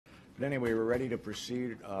But anyway, we're ready to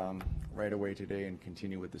proceed right away today and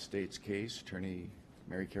continue with the state's case. Attorney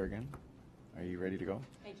Mary Kerrigan, are you ready to go?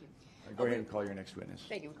 Thank you. Go ahead and call your next witness.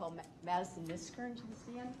 Thank you. We call Madison Kniskern to the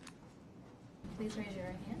stand. Please raise your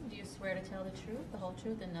right hand. Do you swear to tell the truth, the whole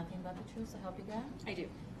truth, and nothing but the truth, so help you God? I do.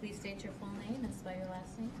 Please state your full name and spell your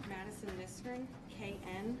last name. Madison Kniskern,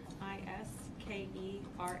 K-N-I-S-K-E-R-N.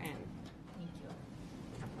 Thank you.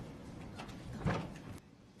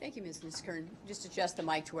 Thank you, Ms. Kniskern. Just adjust the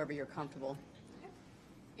mic to wherever you're comfortable.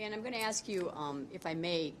 And I'm going to ask you, if I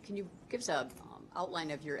may, can you give us an outline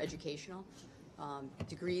of your educational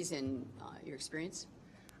degrees and your experience?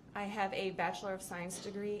 I have a Bachelor of Science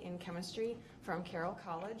degree in chemistry from Carroll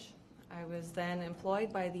College. I was then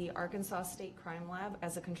employed by the Arkansas State Crime Lab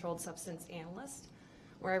as a controlled substance analyst,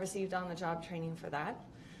 where I received on-the-job training for that.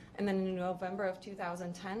 And then in November of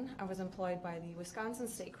 2010, I was employed by the Wisconsin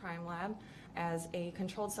State Crime Lab as a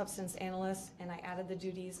controlled substance analyst, and I added the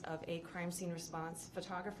duties of a crime scene response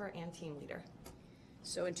photographer and team leader.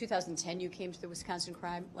 So in 2010, you came to the Wisconsin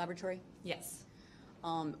Crime Laboratory? Yes.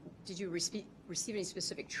 Did you receive any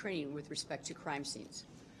specific training with respect to crime scenes?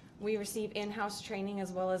 We receive in-house training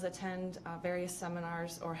as well as attend various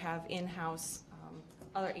seminars or have in-house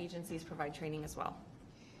other agencies provide training as well.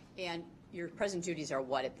 And your present duties are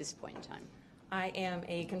what at this point in time? I am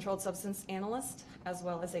a controlled substance analyst as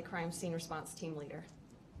well as a crime scene response team leader.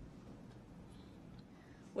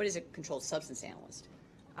 What is a controlled substance analyst?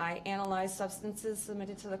 I analyze substances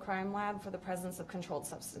submitted to the crime lab for the presence of controlled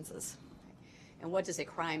substances. And what does a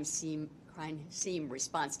crime scene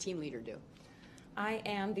response team leader do? I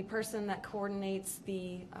am the person that coordinates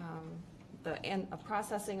the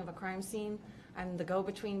processing of a crime scene. I'm the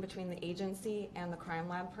go-between between the agency and the crime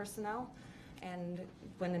lab personnel. And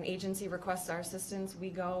when an agency requests our assistance,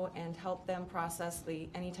 we go and help them process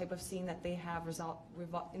any type of scene that they have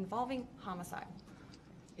involving homicide.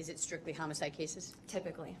 Is it strictly homicide cases?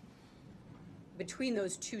 Typically. Between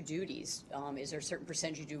those two duties, is there a certain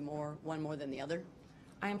percentage you do one more than the other?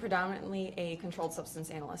 I am predominantly a controlled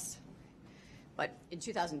substance analyst. But in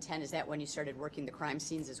 2010, is that when you started working the crime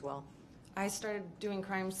scenes as well? I started doing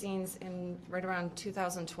crime scenes in right around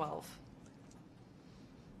 2012.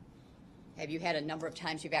 Have you had a number of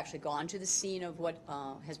times you've actually gone to the scene of what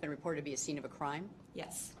has been reported to be a scene of a crime?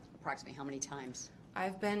 Yes. Approximately how many times?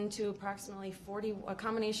 I've been to approximately 40, a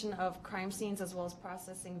combination of crime scenes as well as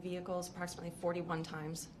processing vehicles, approximately 41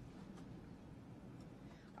 times.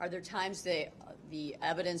 Are there times the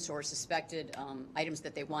evidence or suspected items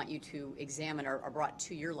that they want you to examine are brought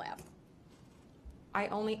to your lab? I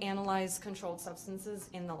only analyze controlled substances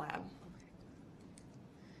in the lab.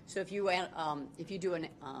 So if you do an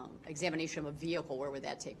examination of a vehicle, where would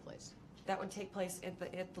that take place? That would take place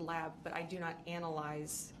at the lab, but I do not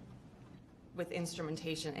analyze with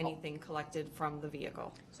instrumentation anything collected from the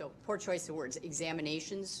vehicle. So poor choice of words.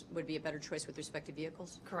 Examinations would be a better choice with respect to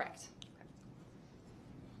vehicles? Correct. Okay.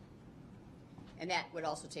 And that would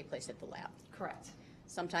also take place at the lab? Correct.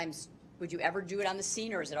 Sometimes, would you ever do it on the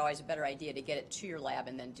scene, or is it always a better idea to get it to your lab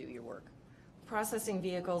and then do your work? Processing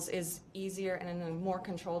vehicles is easier and in a more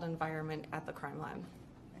controlled environment at the crime lab.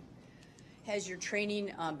 Has your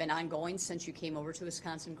training been ongoing since you came over to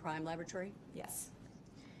Wisconsin Crime Laboratory? Yes.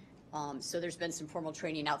 So there's been some formal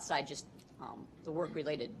training outside just the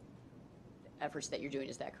work-related efforts that you're doing,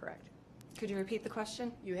 is that correct? Could you repeat the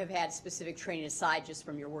question? You have had specific training aside just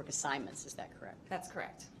from your work assignments, is that correct? That's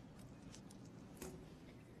correct.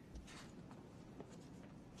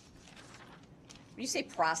 When you say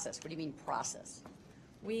process, what do you mean process?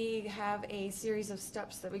 We have a series of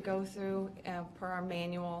steps that we go through per our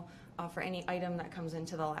manual for any item that comes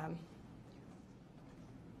into the lab.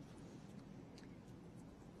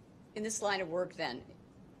 In this line of work then,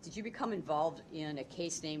 did you become involved in a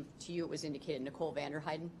case named, to you it was indicated, Nicole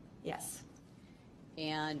Vanderheiden? Yes.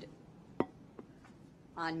 And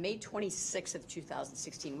on May 26th of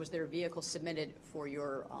 2016, was there a vehicle submitted for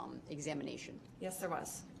your examination? Yes, there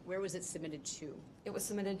was. Where was it submitted to? It was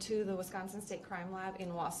submitted to the Wisconsin State Crime Lab in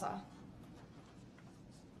Wausau.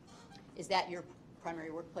 Is that your primary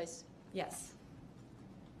workplace? Yes.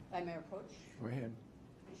 If I may approach? Go ahead.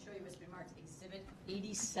 Let me show you what's been marked Exhibit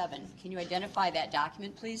 87. Can you identify that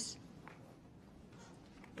document, please?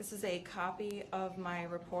 This is a copy of my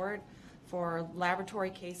report for laboratory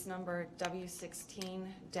case number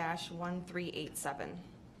W16-1387.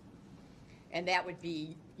 And that would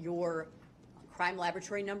be your crime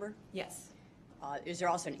laboratory number? Yes. Is there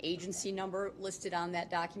also an agency number listed on that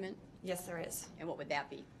document? Yes, there is. And what would that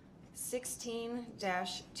be?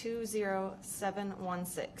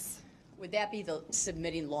 16-20716. Would that be the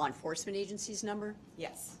submitting law enforcement agency's number?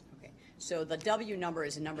 Yes. Okay. So the W number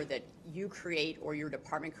is a number that you create or your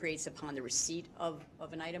department creates upon the receipt of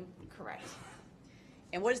an item? Correct.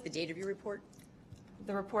 And what is the date of your report?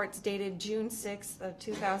 The report's dated June 6th of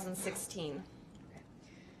 2016.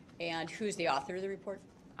 And who's the author of the report?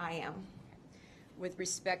 I am. With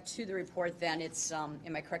respect to the report, then, it's, am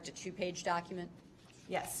I correct, a 2-page document?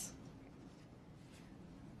 Yes.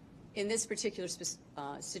 In this particular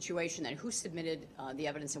situation, then, who submitted the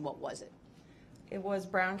evidence and what was it? It was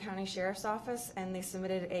Brown County Sheriff's Office, and they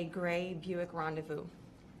submitted a gray Buick Rendezvous.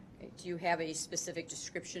 Okay. Do you have a specific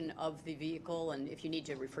description of the vehicle? And if you need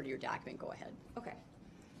to refer to your document, go ahead. Okay.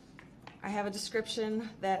 I have a description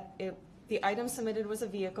that the item submitted was a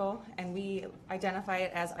vehicle, and we identify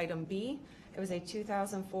it as item B. It was a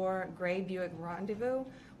 2004 gray Buick Rendezvous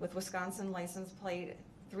with Wisconsin license plate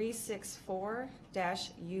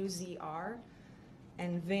 364-UZR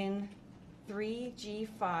and VIN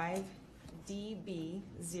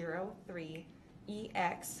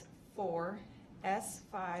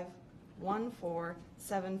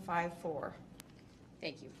 3G5DB03EX4S514754.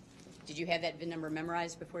 Thank you. Did you have that VIN number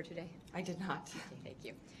memorized before today? I did not. Okay, thank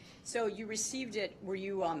you. So you received it, were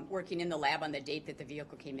you working in the lab on the date that the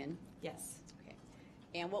vehicle came in? Yes. Okay.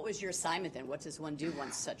 And what was your assignment then? What does one do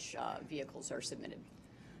once such vehicles are submitted?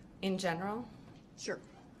 In general, Sure.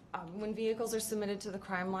 when vehicles are submitted to the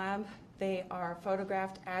crime lab, they are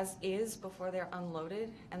photographed as is before they're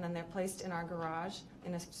unloaded, and then they're placed in our garage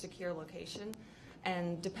in a secure location.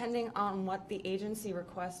 And depending on what the agency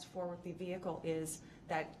request for the vehicle is,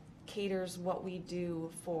 that caters what we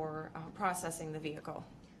do for processing the vehicle.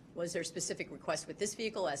 Was there a specific request with this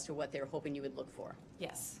vehicle as to what they were hoping you would look for?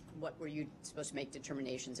 Yes. What were you supposed to make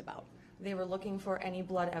determinations about? They were looking for any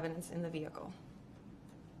blood evidence in the vehicle.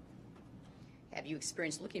 Have you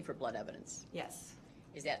experienced looking for blood evidence? Yes.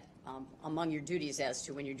 Is that among your duties as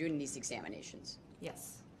to when you're doing these examinations?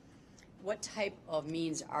 Yes. What type of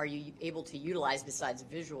means are you able to utilize besides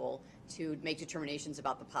visual to make determinations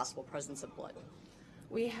about the possible presence of blood?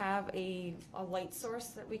 We have a light source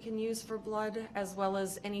that we can use for blood, as well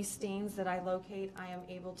as any stains that I locate. I am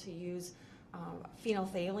able to use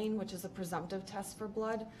phenolphthalein, which is a presumptive test for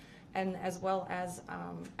blood, and as well as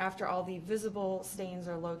after all the visible stains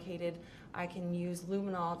are located, I can use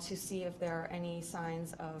luminol to see if there are any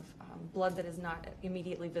signs of blood that is not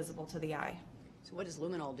immediately visible to the eye. So what does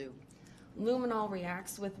luminol do? Luminol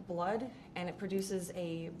reacts with blood, and it produces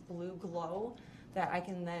a blue glow that I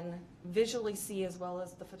can then visually see, as well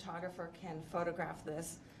as the photographer can photograph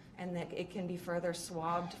this, and that it can be further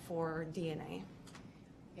swabbed for DNA.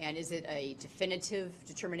 And is it a definitive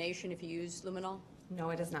determination if you use luminol? No,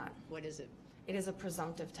 it is not. What is it? It is a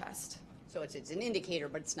presumptive test. So it's an indicator,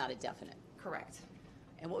 but it's not a definite. Correct.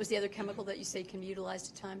 And what was the other chemical that you say can be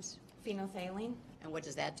utilized at times? Phenolphthalein, And what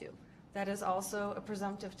does that do? that is also a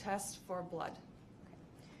presumptive test for blood.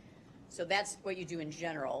 So that's what you do in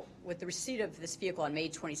general. With the receipt of this vehicle on May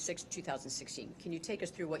 26, 2016, can you take us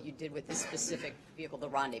through what you did with this specific vehicle, the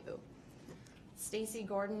Rendezvous? Stacy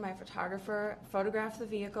Gordon, my photographer, photographed the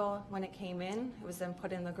vehicle when it came in. It was then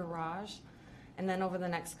put in the garage. And then over the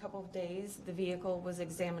next couple of days, the vehicle was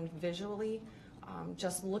examined visually,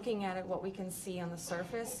 just looking at it, what we can see on the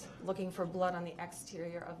surface, looking for blood on the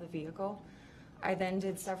exterior of the vehicle. I then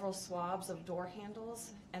did several swabs of door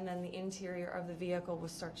handles, and then the interior of the vehicle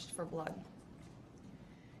was searched for blood.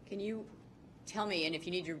 Can you tell me, and if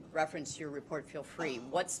you need to reference your report, feel free,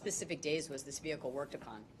 what specific days was this vehicle worked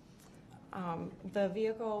upon? The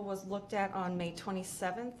vehicle was looked at on May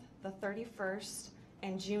 27th, the 31st,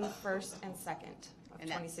 and June 1st and 2nd of And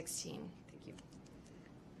that- 2016. Thank you.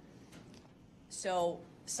 So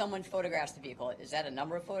someone photographs the vehicle. Is that a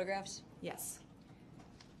number of photographs? Yes.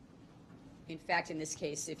 In fact, in this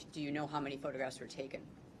case, do you know how many photographs were taken?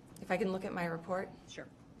 If I can look at my report, Sure.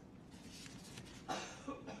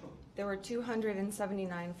 there were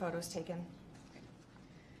 279 photos taken.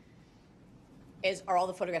 Are all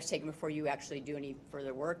the photographs taken before you actually do any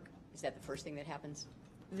further work? Is that the first thing that happens?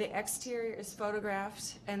 The exterior is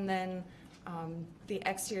photographed, and then the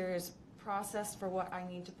exterior is processed for what I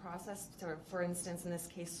need to process. So, for instance, in this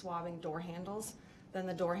case, swabbing door handles. Then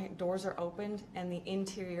the doors are opened, and the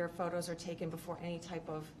interior photos are taken before any type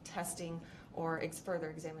of testing or further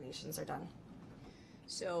examinations are done.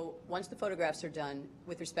 So once the photographs are done,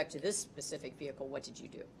 with respect to this specific vehicle, what did you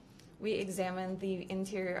do? We examined the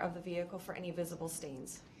interior of the vehicle for any visible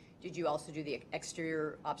stains. Did you also do the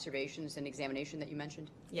exterior observations and examination that you mentioned?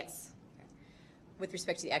 Yes. With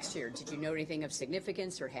respect to the exterior, did you note anything of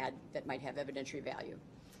significance or that might have evidentiary value?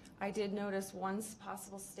 I did notice one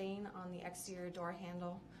possible stain on the exterior door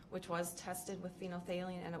handle, which was tested with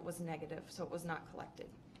phenolphthalein, and it was negative, so it was not collected.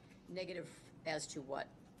 Negative as to what?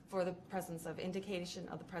 for the presence of indication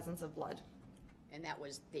of the presence of blood. And that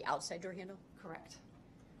was the outside door handle? Correct.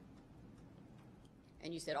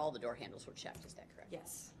 And you said all the door handles were checked, is that correct?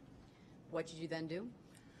 Yes. What did you then do?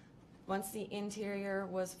 Once the interior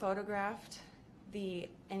was photographed,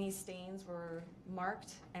 any stains were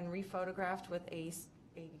marked and rephotographed with a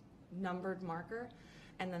numbered marker,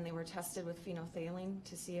 and then they were tested with phenolphthalein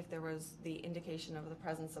to see if there was the indication of the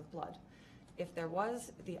presence of blood. If there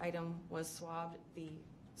was, the item was swabbed, the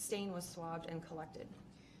stain was swabbed and collected.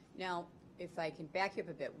 Now, if I can back you up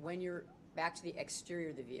a bit, when you're back to the exterior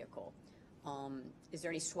of the vehicle, is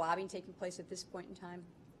there any swabbing taking place at this point in time?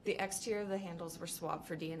 The exterior of the handles were swabbed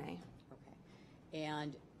for DNA. Okay.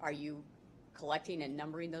 And are you collecting and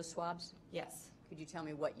numbering those swabs? Yes. Could you tell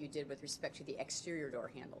me what you did with respect to the exterior door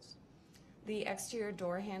handles? The exterior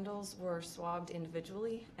door handles were swabbed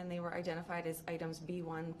individually, and they were identified as items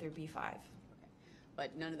B1 through B5. Okay.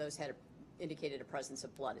 But none of those had indicated a presence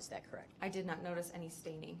of blood, is that correct? I did not notice any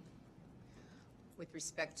staining. With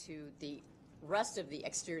respect to the rest of the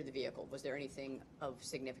exterior of the vehicle, was there anything of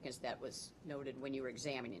significance that was noted when you were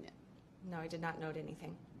examining it? No, I did not note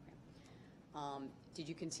anything. Did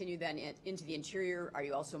you continue then into the interior? Are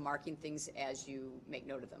you also marking things as you make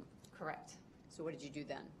note of them? Correct. So what did you do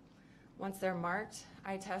then? Once they're marked,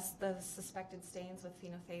 I test the suspected stains with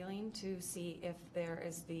phenolphthalein to see if there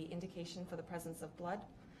is the indication for the presence of blood.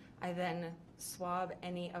 I then swab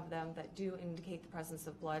any of them that do indicate the presence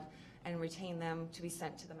of blood and retain them to be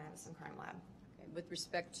sent to the Madison Crime Lab. Okay. With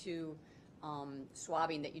respect to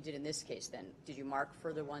swabbing that you did in this case then, did you mark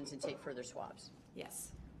further ones and take further swabs?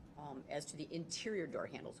 Yes. As to the interior door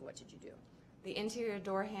handles, what did you do? The interior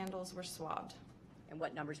door handles were swabbed. And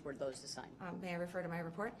what numbers were those assigned? May I refer to my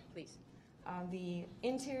report? Please. The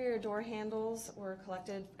interior door handles were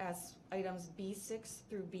collected as items B6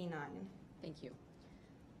 through B9. Thank you.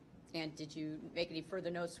 And did you make any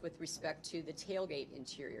further notes with respect to the tailgate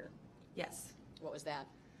interior? Yes. What was that?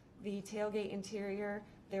 The tailgate interior,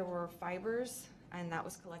 there were fibers, and that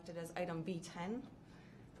was collected as item B10.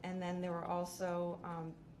 And then there were also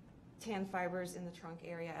tan fibers in the trunk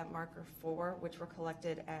area at marker 4, which were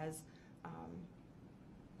collected as,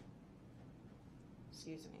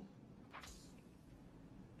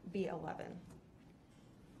 B11.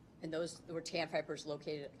 And those were tan fibers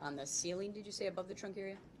located on the ceiling, did you say, above the trunk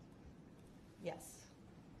area? Yes.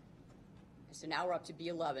 So now we're up to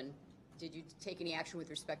B11. Did you take any action with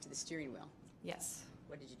respect to the steering wheel? Yes.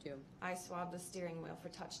 What did you do? I swabbed the steering wheel for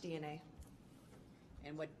touch DNA.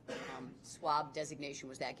 And what swab designation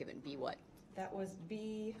was that given? B what? That was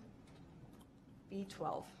B12.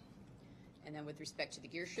 And then with respect to the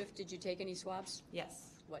gear shift, did you take any swabs?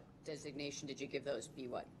 Yes. What designation did you give those? B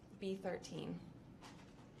what? B13.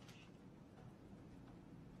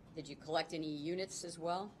 Did you collect any units as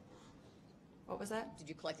well? What was that? Did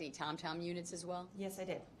you collect any TomTom units as well? Yes, I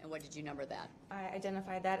did. And what did you number that? I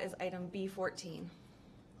identified that as item B14.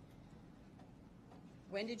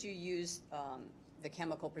 When did you use the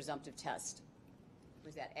chemical presumptive test?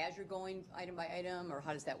 Was that as you're going item by item, or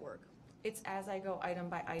how does that work? It's as I go item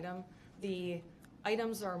by item. The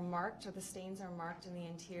items are marked, or the stains are marked in the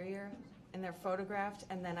interior, and they're photographed,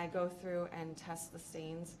 and then I go through and test the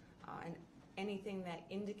stains, and anything that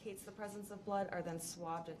indicates the presence of blood are then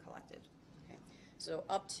swabbed and collected. Okay. So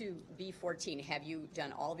up to B14, have you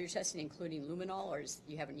done all of your testing, including luminol, or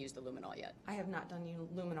you haven't used the luminol yet? I have not done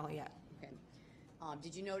luminol yet. Okay.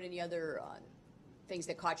 Did you note any other things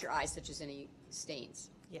that caught your eye, such as any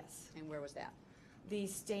stains? Yes. And where was that? The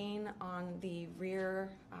stain on the rear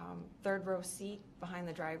third row seat behind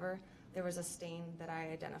the driver, there was a stain that I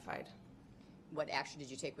identified. What action did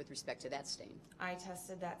you take with respect to that stain? I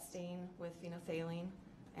tested that stain with phenolphthalein,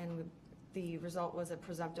 and the result was a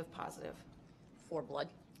presumptive positive. For blood?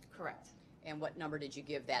 Correct. And what number did you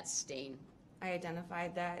give that stain? I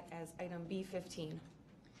identified that as item B15.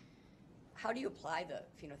 How do you apply the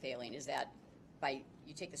phenolphthalein? Is that by,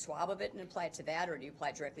 you take the swab of it and apply it to that, or do you apply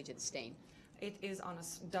it directly to the stain? It is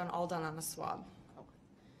all done on a swab. Okay.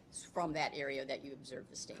 It's from that area that you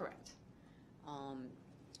observed the stain? Correct.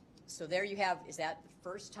 So there you have, is that the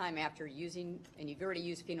first time after using, and you've already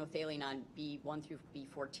used phenolphthalein on B1 through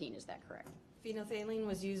B14, is that correct? Phenolphthalein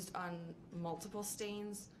was used on multiple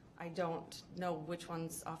stains. I don't know which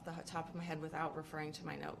ones off the top of my head without referring to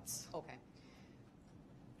my notes. Okay.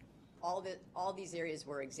 All these areas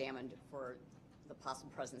were examined for the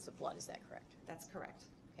possible presence of blood, is that correct? That's correct.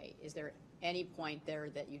 Okay, is there any point there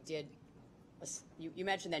that you did, you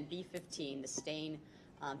mentioned then B15, the stain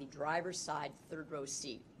on the driver's side third row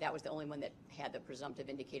seat, that was the only one that had the presumptive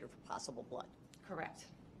indicator for possible blood. Correct.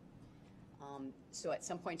 So at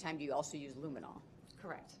some point in time, do you also use luminol?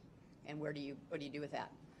 Correct. And what do you do with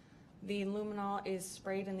that? The luminol is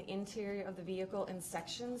sprayed in the interior of the vehicle in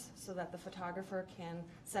sections so that the photographer can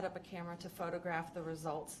set up a camera to photograph the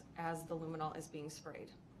results as the luminol is being sprayed.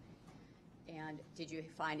 And did you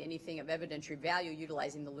find anything of evidentiary value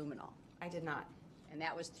utilizing the luminol? I did not. And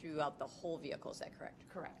that was throughout the whole vehicle, is that correct?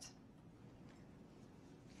 Correct.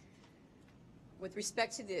 With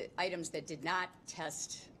respect to the items that did not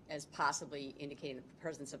test as possibly indicating the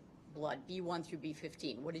presence of blood, B1 through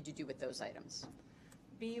B15, what did you do with those items?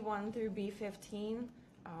 B1 through B15,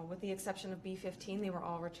 with the exception of B15, they were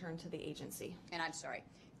all returned to the agency. And I'm sorry,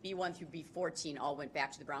 B1 through B14 all went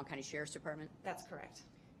back to the Brown County Sheriff's Department? That's correct.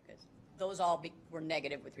 Good. Those all were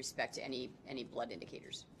negative with respect to any blood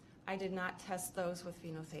indicators? I did not test those with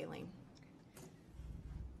phenolphthalein.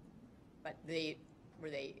 But were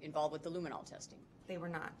they involved with the luminol testing? They were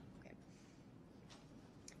not. Okay.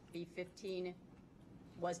 B15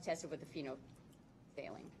 was tested with the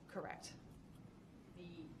phenolphthalein. Correct.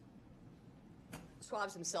 The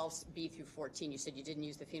swabs themselves, B through 14, you said you didn't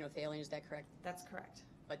use the phenolphthalein, is that correct? That's correct.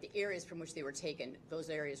 But the areas from which they were taken, those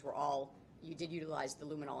areas were all, you did utilize the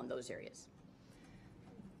luminol in those areas?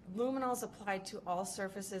 Luminol is applied to all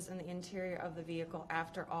surfaces in the interior of the vehicle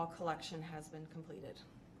after all collection has been completed.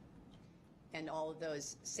 And all of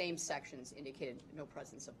those same sections indicated no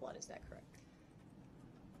presence of blood, is that correct?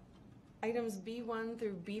 Items B1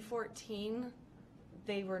 through B14,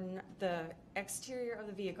 they were the exterior of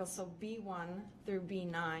the vehicle, so B1 through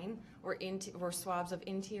B9 were swabs of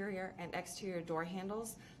interior and exterior door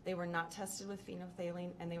handles. They were not tested with phenolphthalein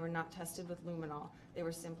and they were not tested with luminol. They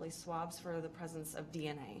were simply swabs for the presence of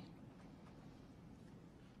DNA.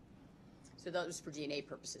 So those for DNA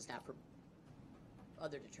purposes, not for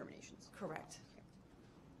other determinations? Correct.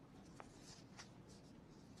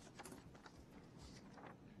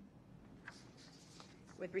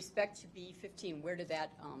 With respect to B15, where did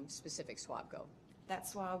that specific swab go? That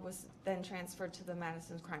swab was then transferred to the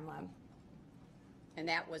Madison Crime Lab. And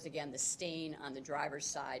that was, again, the stain on the driver's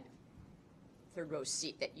side, third row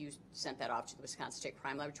seat, that you sent that off to the Wisconsin State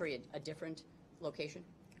Crime Laboratory, a different location?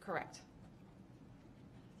 Correct.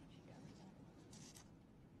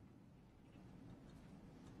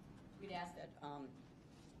 We'd ask that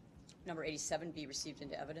number 87 be received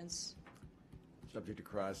into evidence. Subject to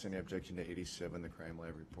cross, any objection to 87, the crime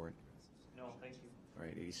lab report? No, thank you. All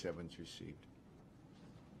right, 87 is received.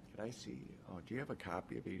 Could I see, do you have a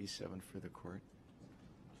copy of 87 for the court?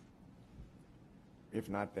 If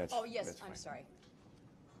not, that's Oh, yes, that's I'm fine. sorry.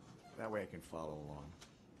 That way I can follow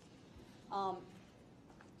along.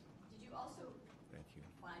 Did you also Thank you.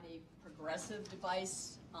 find a progressive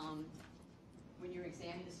device when you were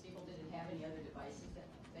examining this vehicle? Did it have any other devices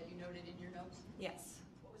that you noted in your notes? Yes.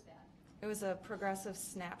 What was that? It was a progressive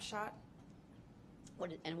snapshot.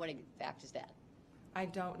 What in fact is that? I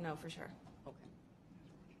don't know for sure. Okay.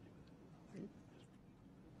 And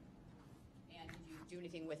did you do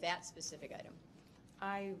anything with that specific item?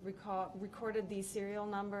 I recorded the serial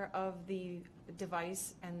number of the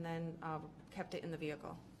device and then kept it in the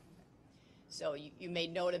vehicle. So you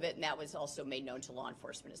made note of it, and that was also made known to law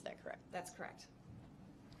enforcement, is that correct? That's correct.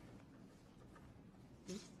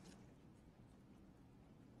 And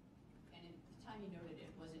at the time you noted it,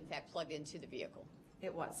 was in fact plugged into the vehicle?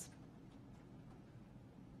 It was.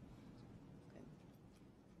 Okay.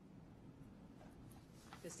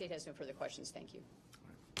 The state has no further questions, thank you.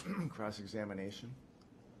 Cross-examination?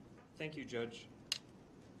 Thank you, Judge.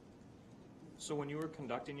 So when you were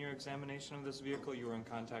conducting your examination of this vehicle, you were in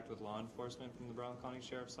contact with law enforcement from the Brown County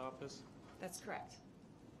Sheriff's Office? That's correct.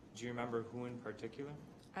 Do you remember who in particular?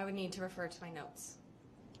 I would need to refer to my notes.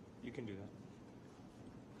 You can do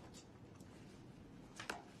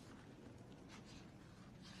that.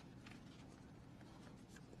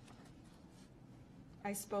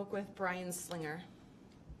 I spoke with Brian Slinger.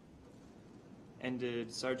 And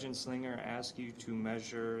did Sergeant Slinger ask you to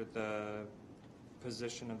measure the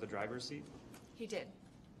position of the driver's seat? He did.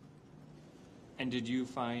 And did you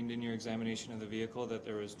find in your examination of the vehicle that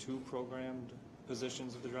there was 2 programmed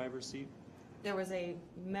positions of the driver's seat? There was a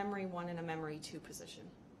memory 1 and a memory 2 position.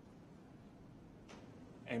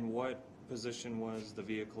 And what position was the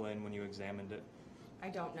vehicle in when you examined it? I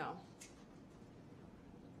don't know.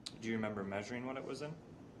 Do you remember measuring what it was in?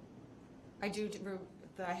 I do.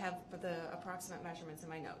 I have the approximate measurements in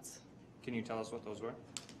my notes. Can you tell us what those were?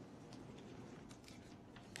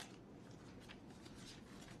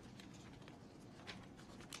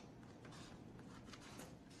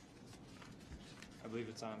 I believe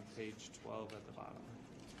it's on page 12 at the bottom.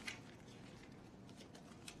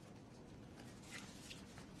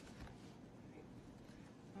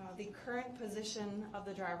 The current position of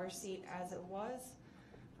the driver's seat as it was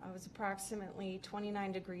I was approximately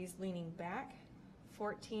 29 degrees leaning back,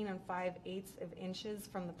 14 and 5/8 of inches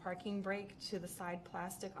from the parking brake to the side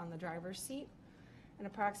plastic on the driver's seat, and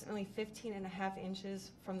approximately 15 and a half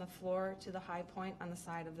inches from the floor to the high point on the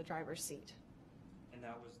side of the driver's seat. And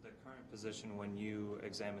that was the current position when you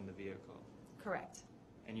examined the vehicle? Correct.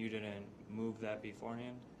 And you didn't move that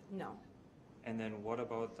beforehand? No. And then what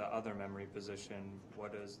about the other memory position?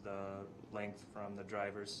 What is the length from the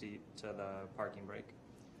driver's seat to the parking brake?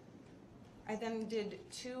 I then did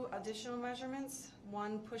 2 additional measurements,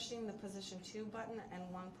 one pushing the position 2 button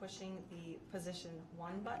and one pushing the position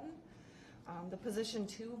 1 button. The position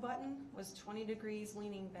 2 button was 20 degrees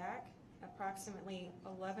leaning back, approximately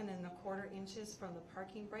 11 1/4 inches from the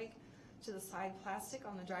parking brake to the side plastic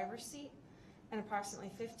on the driver's seat, and approximately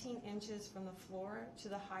 15 inches from the floor to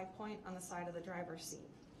the high point on the side of the driver's seat.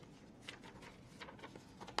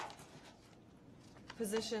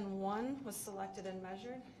 Position 1 was selected and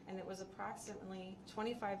measured, and it was approximately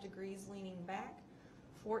 25 degrees leaning back,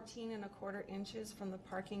 14 1/4 inches from the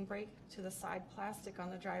parking brake to the side plastic on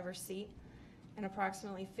the driver's seat, and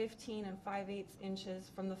approximately 15 5/8 inches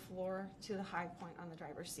from the floor to the high point on the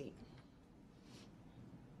driver's seat.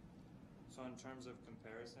 So in terms of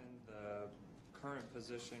comparison, the current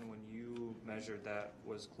position when you measured that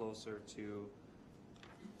was closer to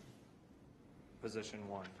position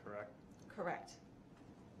 1, correct? Correct.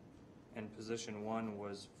 And position 1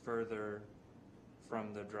 was further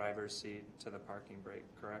from the driver's seat to the parking brake,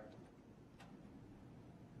 correct?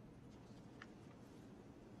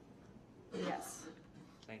 Yes.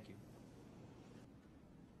 Thank you.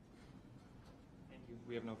 Thank you.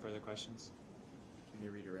 We have no further questions. Can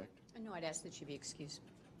you redirect? No, I'd ask that you be excused.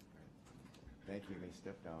 Thank you. You may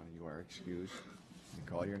step down. You are excused. You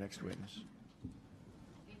call your next witness.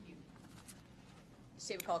 Thank you.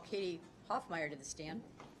 Say we call Katie Hoffmeyer to the stand.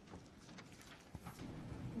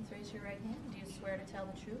 Please raise your right hand. Do you swear to tell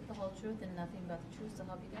the truth, the whole truth, and nothing but the truth, so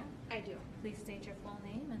help you God? I do. Please state your full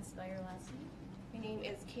name and spell your last name. My name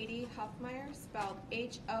is Katie Hoffmeyer, spelled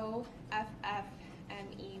Hoffmeyer.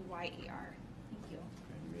 Thank you.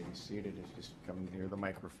 And you may be seated. Just come near the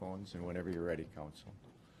microphones, and whenever you're ready, counsel.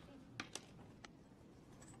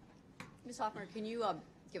 Ms. Hoffmeyer, can you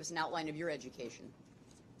give us an outline of your education?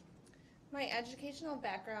 My educational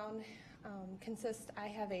background consists, I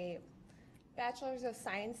have a Bachelor's of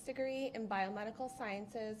Science degree in Biomedical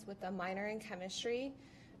Sciences with a minor in Chemistry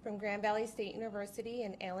from Grand Valley State University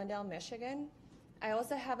in Allendale, Michigan. I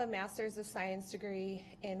also have a Master's of Science degree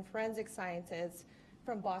in Forensic Sciences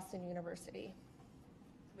from Boston University.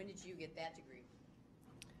 When did you get that degree?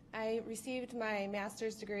 I received my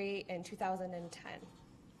master's degree in 2010.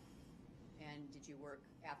 And did you work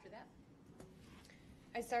after that?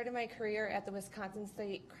 I started my career at the Wisconsin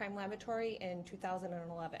State Crime Laboratory in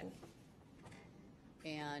 2011.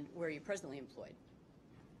 And where are you presently employed?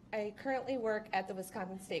 I currently work at the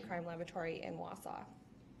Wisconsin State Crime Laboratory in Wausau.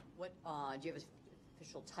 What do you have an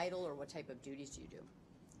official title, or what type of duties do you do?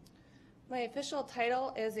 My official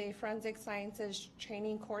title is a Forensic Sciences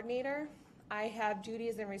Training Coordinator. I have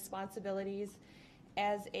duties and responsibilities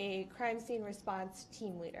as a crime scene response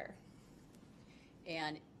team leader.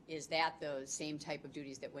 And is that the same type of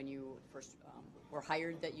duties that when you first were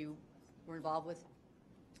hired that you were involved with?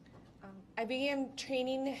 I began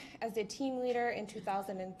training as a team leader in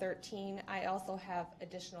 2013. I also have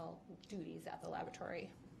additional duties at the laboratory.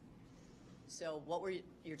 So what were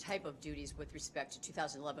your type of duties with respect to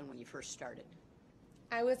 2011 when you first started?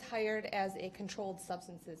 I was hired as a controlled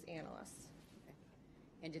substances analyst. Okay.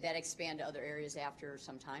 And did that expand to other areas after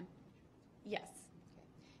some time? Yes. Okay.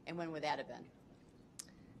 And when would that have been?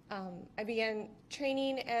 I began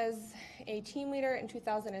training as a team leader in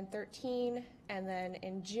 2013, and then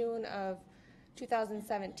in June of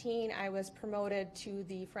 2017, I was promoted to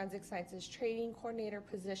the Forensic Sciences Training Coordinator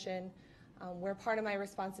position, where part of my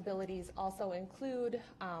responsibilities also include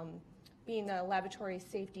being the laboratory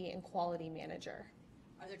safety and quality manager.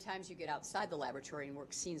 Are there times you get outside the laboratory and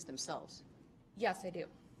work scenes themselves? Yes, I do.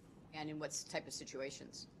 And in what type of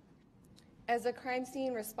situations? As a crime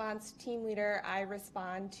scene response team leader, I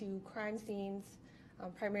respond to crime scenes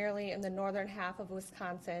primarily in the northern half of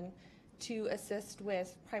Wisconsin to assist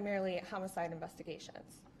with primarily homicide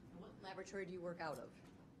investigations. What laboratory do you work out of?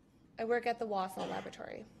 I work at the Wausau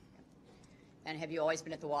Laboratory. And have you always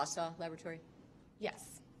been at the Wausau Laboratory?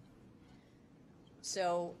 Yes.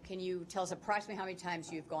 So can you tell us approximately how many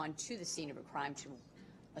times you've gone to the scene of a crime to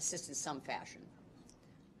assist in some fashion?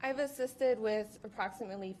 I've assisted with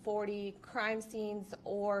approximately 40 crime scenes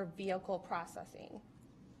or vehicle processing.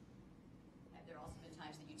 Have there also been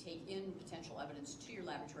times that you take in potential evidence to your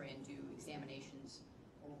laboratory and do examinations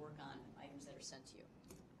or work on items that are sent to you?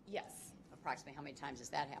 Yes, Approximately how many times has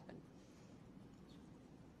that happened?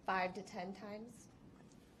 5 to 10 times.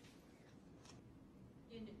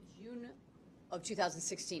 In June of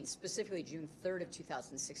 2016, specifically June 3rd of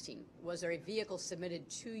 2016, was there a vehicle submitted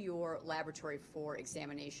to your laboratory for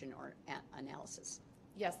examination or analysis?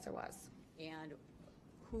 Yes, there was. And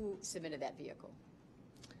who submitted that vehicle?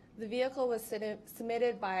 The vehicle was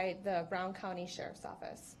submitted by the Brown County Sheriff's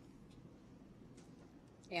Office.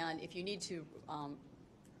 And if you need to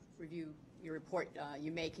review your report,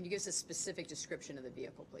 you may. Can you give us a specific description of the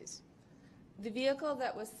vehicle, please? The vehicle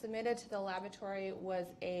that was submitted to the laboratory was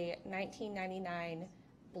a 1999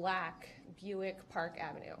 black Buick Park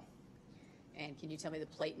Avenue. And can you tell me the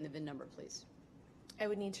plate and the VIN number, please? I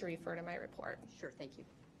would need to refer to my report. Sure, thank you.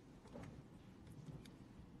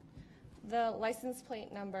 The license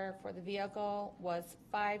plate number for the vehicle was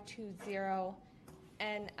 520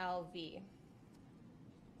 NLV.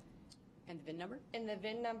 And the VIN number? And the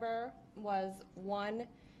VIN number was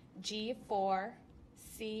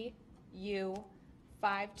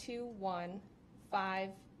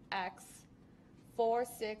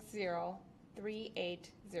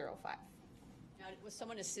Now, was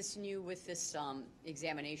someone assisting you with this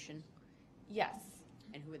examination? Yes.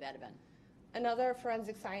 And who would that have been? Another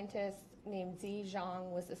forensic scientist named Zi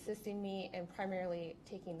Zhang was assisting me in primarily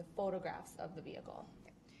taking the photographs of the vehicle.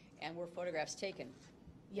 And were photographs taken?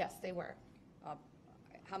 Yes, they were.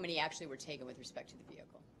 How many actually were taken with respect to the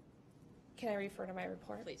vehicle? Can I refer to my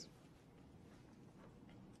report? Please.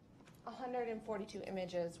 142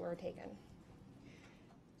 images were taken.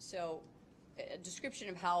 So, a description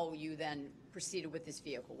of how you then proceeded with this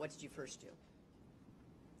vehicle. What did you first do?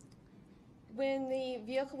 When the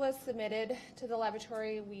vehicle was submitted to the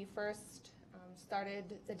laboratory, we first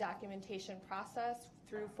started the documentation process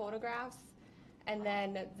through photographs, and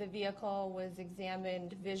then the vehicle was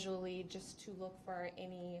examined visually just to look for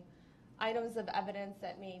any items of evidence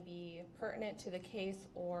that may be pertinent to the case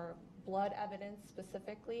or blood evidence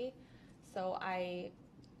specifically. So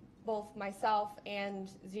both myself and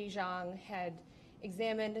Zhejiang had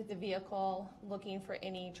examined the vehicle looking for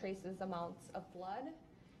any traces amounts of blood.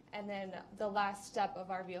 And then the last step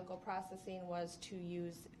of our vehicle processing was to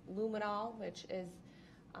use luminol, which is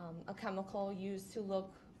a chemical used to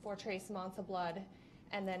look for trace amounts of blood.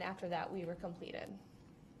 And then after that, we were completed.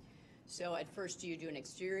 So at first, do you do an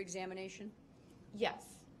exterior examination? Yes.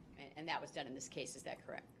 And that was done in this case, is that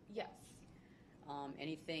correct? Yes.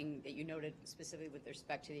 Anything that you noted specifically with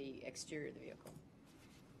respect to the exterior of the vehicle?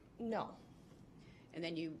 No. And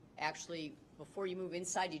then you actually, before you move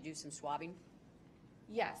inside, you do some swabbing?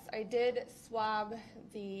 Yes, I did swab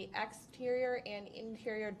the exterior and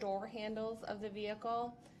interior door handles of the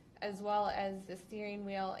vehicle, as well as the steering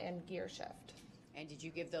wheel and gear shift. And did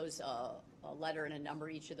you give those a letter and a number,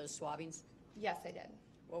 each of those swabbings? Yes, I did.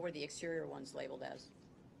 What were the exterior ones labeled as?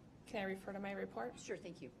 Can I refer to my report? Sure,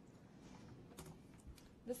 thank you.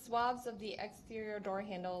 The swabs of the exterior door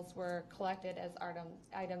handles were collected as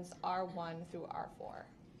items R1 through R4.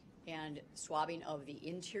 And swabbing of the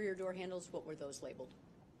interior door handles, what were those labeled?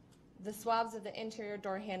 The swabs of the interior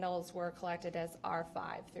door handles were collected as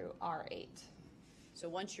R5 through R8. So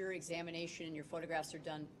once your examination and your photographs are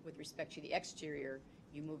done with respect to the exterior,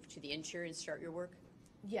 you move to the interior and start your work?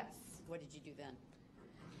 Yes. What did you do then?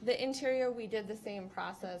 The interior, we did the same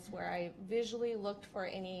process where I visually looked for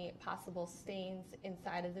any possible stains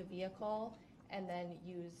inside of the vehicle and then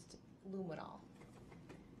used luminol.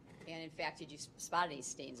 And in fact, did you spot any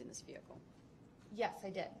stains in this vehicle? Yes, I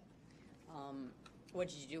did. What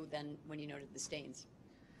did you do then when you noted the stains?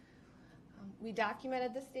 We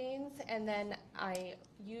documented the stains, and then I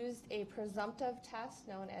used a presumptive test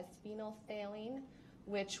known as phenolphthalein,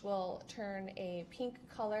 which will turn a pink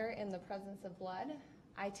color in the presence of blood.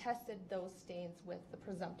 I tested those stains with the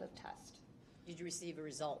presumptive test. Did you receive a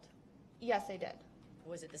result? Yes, I did.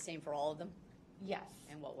 Was it the same for all of them? Yes.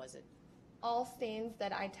 And what was it? All stains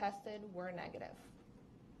that I tested were negative.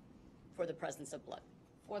 For the presence of blood?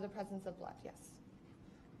 For the presence of blood, yes.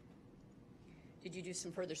 Did you do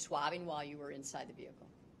some further swabbing while you were inside the vehicle?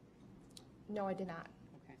 No, I did not.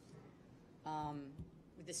 Okay.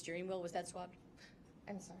 With the steering wheel, was that swabbed?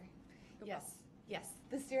 I'm sorry. No Yes, yes.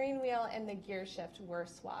 The steering wheel and the gear shift were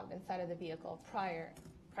swabbed inside of the vehicle prior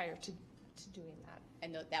to doing that.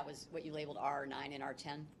 And that was what you labeled R9 and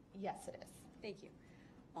R10? Yes, it is. Thank you.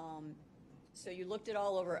 So you looked it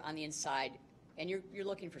all over on the inside, and you're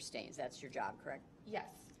looking for stains. That's your job, correct? Yes,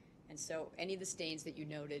 And so any of the stains that you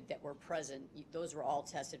noted that were present, those were all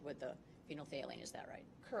tested with the phenolphthalein, is that right?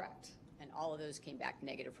 correct. And all of those came back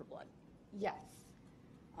negative for blood. Yes.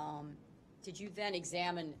 Did you then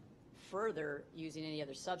examine further using any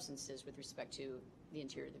other substances with respect to the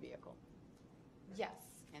interior of the vehicle? Yes,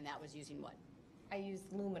 And that was using what? I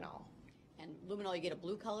used luminol. And luminol, you get a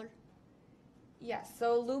blue color? Yes,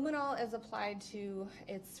 so luminol is applied to,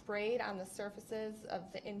 it's sprayed on the surfaces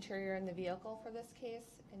of the interior in the vehicle for this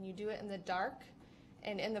case, and you do it in the dark.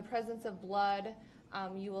 And in the presence of blood,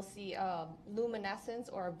 you will see a luminescence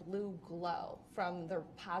or a blue glow from the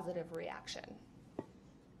positive reaction.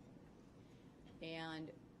 And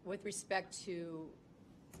with respect to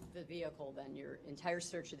the vehicle, then, your entire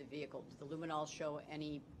search of the vehicle, did the luminol show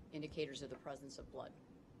any indicators of the presence of blood?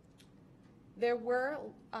 There were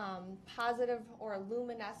positive or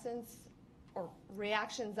luminescence or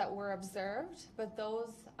reactions that were observed, but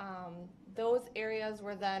those areas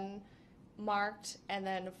were then marked and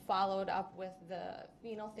then followed up with the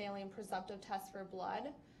phenolphthalein presumptive test for blood,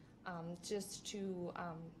 just to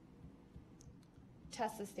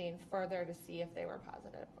test the stain further to see if they were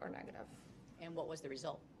positive or negative. And what was the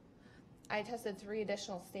result? I tested 3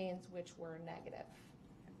 additional stains which were negative.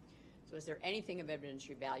 So is there anything of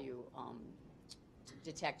evidentiary value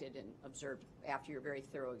detected and observed after your very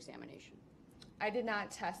thorough examination? I did not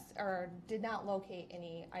test or did not locate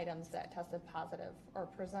any items that tested positive or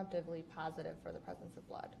presumptively positive for the presence of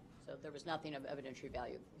blood. So there was nothing of evidentiary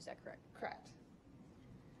value, is that correct? Correct.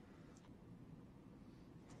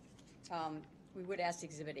 We would ask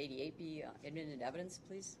Exhibit 88 be admitted into evidence,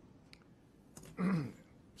 please.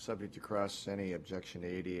 Subject to cross, any objection to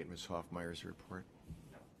 88, Ms. Hoffmeyer's report?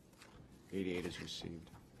 88 is received.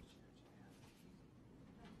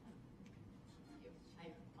 I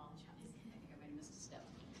apologize. I think I might have missed a step.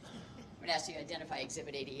 I'm going to ask you to identify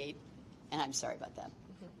Exhibit 88, and I'm sorry about that.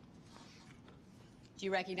 Do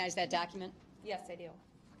you recognize that document? Yes, I do.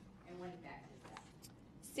 And when in fact is that?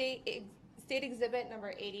 State exhibit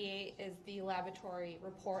number 88 is the laboratory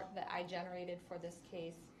report that I generated for this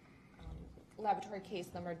case, laboratory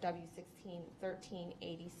case number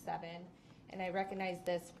W161387, and I recognize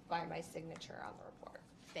this by my signature on the report.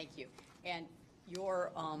 Thank you. And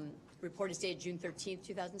your report is dated June 13th,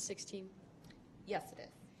 2016? Yes, it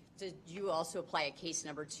is. Did you also apply a case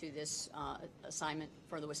number to this assignment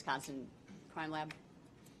for the Wisconsin Crime Lab?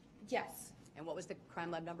 Yes. And what was the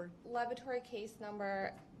crime lab number? Laboratory case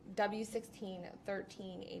number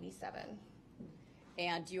W161387.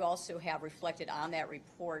 And you also have reflected on that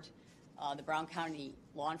report the Brown County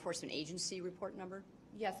Law Enforcement Agency report number?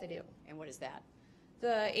 Yes, I do. And what is that?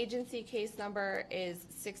 The agency case number is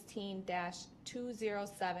 16-20716.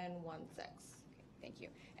 Thank you.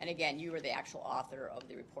 And again, you were the actual author of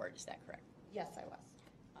the report, is that correct? Yes, I was.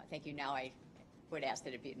 Thank you. Now I would ask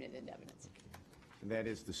that it be admitted into evidence. And that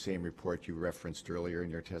is the same report you referenced earlier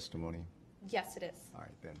in your testimony? Yes, it is. All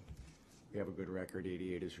right, then. We have a good record.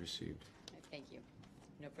 88 is received. Thank you.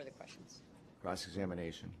 No further questions.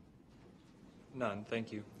 Cross-examination. None,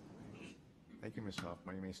 thank you. Thank you, Ms.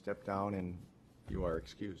 Hoffmeyer. You may step down, and you are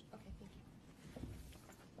excused. Okay, thank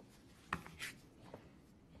you.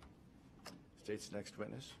 State's next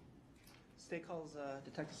witness. State calls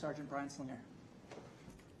Detective Sergeant Brian Slinger.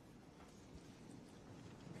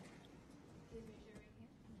 Please raise your right hand.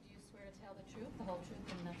 Do you swear to tell the truth, the whole truth,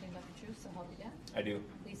 and nothing but the truth, so help you God? I do.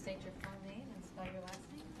 Please state your full name and spell your last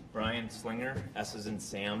name. Brian Slinger, S as in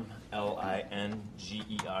Sam, Linger.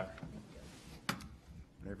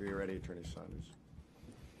 Whenever you're ready, Attorney Saunders.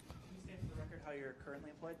 Can you state for the record how you're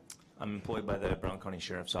currently employed? I'm employed by the Brown County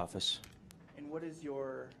Sheriff's Office. And what is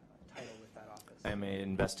your title with that office? I'm an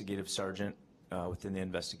investigative sergeant within the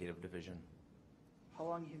investigative division. How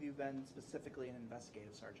long have you been specifically an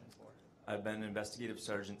investigative sergeant for? I've been an investigative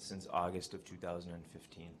sergeant since August of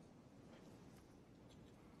 2015.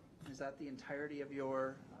 Is that the entirety of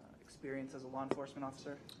your experience as a law enforcement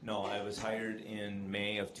officer? No, I was hired in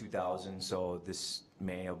May of 2000, so this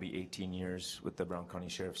May I'll be 18 years with the Brown County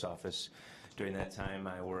Sheriff's Office. During that time,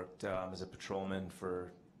 I worked as a patrolman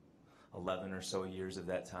for 11 or so years of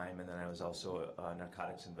that time, and then I was also a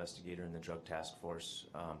narcotics investigator in the drug task force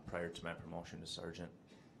prior to my promotion to sergeant.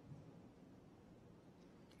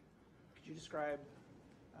 Could you describe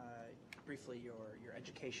briefly your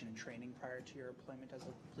education and training prior to your employment as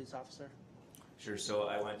a police officer? Sure. So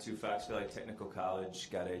I went to Fox Valley Technical College,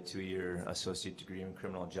 got a 2-year associate degree in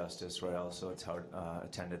criminal justice, where I also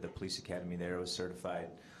attended the police academy there. I was certified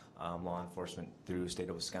law enforcement through the state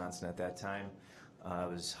of Wisconsin at that time. I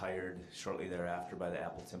was hired shortly thereafter by the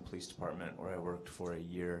Appleton Police Department, where I worked for a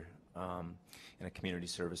year in a community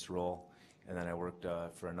service role, and then I worked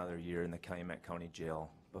for another year in the Calumet County Jail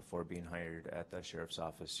before being hired at the Sheriff's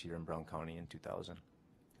Office here in Brown County in 2000.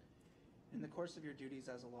 In the course of your duties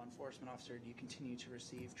as a law enforcement officer, do you continue to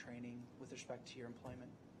receive training with respect to your employment?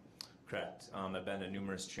 Correct. I've been to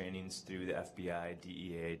numerous trainings through the FBI,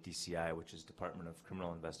 DEA, DCI, which is Department of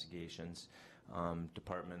Criminal Investigations,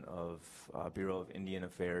 Department of Bureau of Indian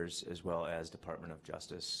Affairs, as well as Department of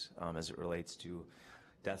Justice, as it relates to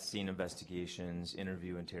death scene investigations,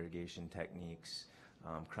 interview interrogation techniques,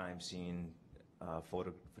 crime scene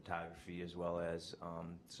photography, as well as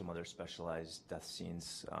some other specialized death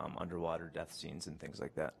scenes, underwater death scenes and things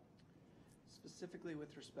like that. Specifically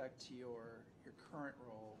with respect to your current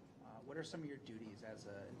role, what are some of your duties as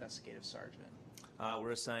an investigative sergeant?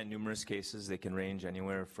 We're assigned numerous cases. They can range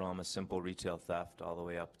anywhere from a simple retail theft all the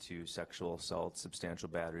way up to sexual assault, substantial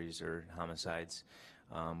batteries, or homicides.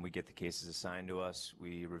 We get the cases assigned to us,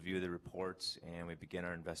 we review the reports, and we begin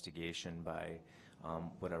our investigation by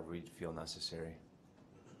whatever we feel necessary.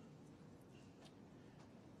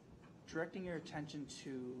 Directing your attention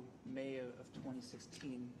to May of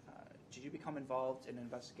 2016, did you become involved in an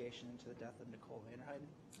investigation into the death of Nicole Vanderheiden?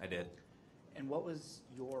 I did. And what was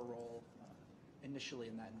your role initially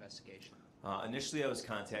in that investigation? Initially, I was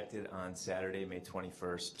contacted on Saturday, May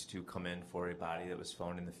 21st, to come in for a body that was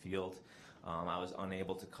found in the field. I was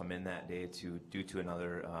unable to come in that day due to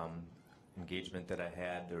another engagement that I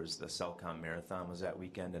had. There was the Cellcom Marathon was that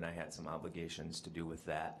weekend, and I had some obligations to do with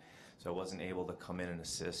that. So I wasn't able to come in and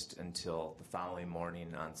assist until the following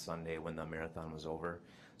morning on Sunday when the marathon was over.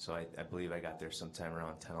 So I believe I got there sometime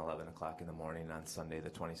around 10, 11 o'clock in the morning on Sunday the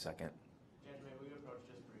 22nd. Judge, may we approach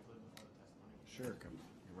just briefly before the testimony? Sure, come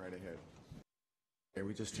right ahead. Okay,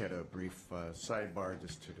 we just had a brief sidebar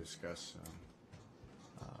just to discuss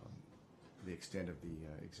the extent of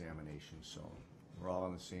the examination, so we're all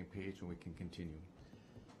on the same page and we can continue.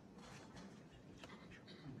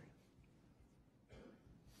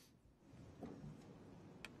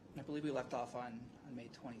 I believe we left off on May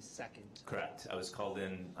 22nd. Correct. I was called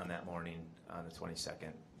in on that morning on the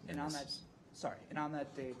 22nd. And on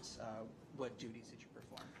that date, what duties did you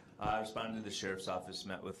perform? I responded to the sheriff's office,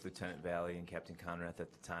 met with Lieutenant Valley and Captain Conrath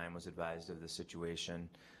at the time, was advised of the situation,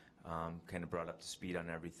 kind of brought up to speed on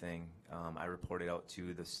everything. I reported out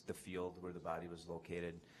to the field where the body was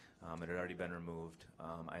located. It had already been removed.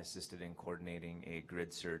 I assisted in coordinating a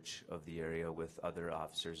grid search of the area with other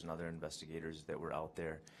officers and other investigators that were out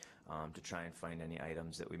there to try and find any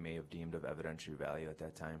items that we may have deemed of evidentiary value at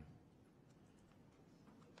that time.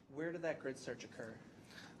 Where did that grid search occur?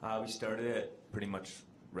 We started at pretty much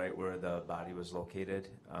right where the body was located,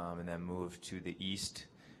 and then moved to the east,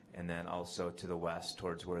 and then also to the west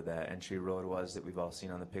towards where the entry road was that we've all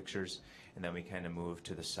seen on the pictures, and then we kind of moved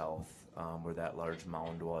to the south where that large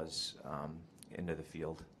mound was into the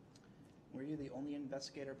field. Were you the only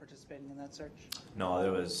investigator participating in that search? No,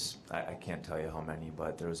 there was, I can't tell you how many,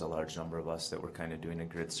 but there was a large number of us that were kind of doing a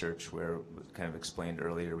grid search where, kind of explained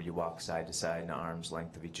earlier, where you walk side to side in arm's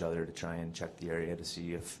length of each other to try and check the area to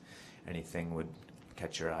see if anything would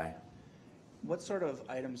catch your eye. What sort of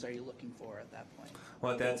items are you looking for at that point?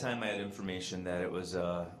 Well, at that time I had information that it was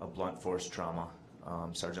a blunt force trauma.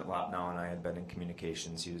 Sergeant Lopnow and I had been in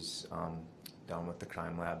communications. He was down with the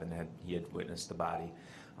crime lab and he had witnessed the body.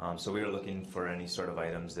 So we were looking for any sort of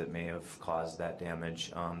items that may have caused that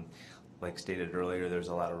damage. Like stated earlier, there's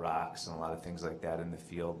a lot of rocks and a lot of things like that in the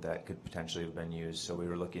field that could potentially have been used. So we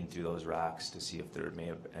were looking through those rocks to see if there may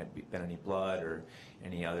have been any blood or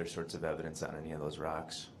any other sorts of evidence on any of those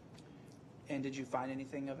rocks. And did you find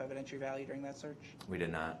anything of evidentiary value during that search? We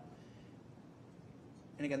did not.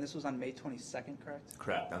 And again, this was on May 22nd, correct?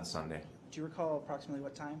 Correct, on Sunday. Do you recall approximately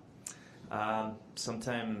what time?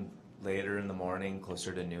 Sometime later in the morning,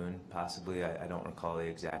 closer to noon, possibly. I don't recall the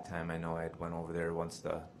exact time. I know I went over there once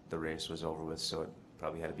the race was over with, so it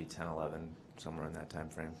probably had to be 10, 11, somewhere in that time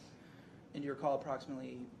frame. And do you recall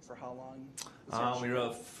approximately for how long? We were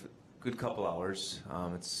a good couple hours.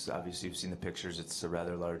 It's obviously, you've seen the pictures, it's a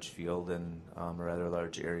rather large field and a rather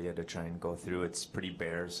large area to try and go through. It's pretty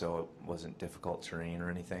bare, so it wasn't difficult terrain or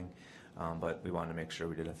anything, but we wanted to make sure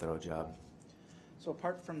we did a thorough job. So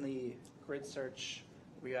apart from the grid search,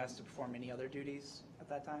 were you asked to perform any other duties at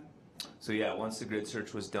that time? So yeah, once the grid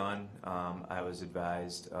search was done, I was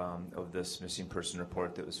advised of this missing person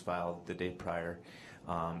report that was filed the day prior,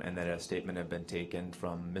 and that a statement had been taken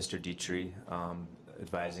from Mr. Dietrich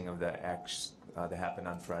advising of the acts that happened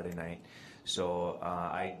on Friday night. So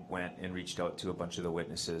I went and reached out to a bunch of the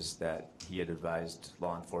witnesses that he had advised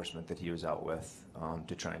law enforcement that he was out with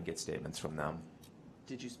to try and get statements from them.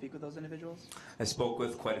 Did you speak with those individuals? I spoke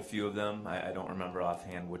with quite a few of them. I don't remember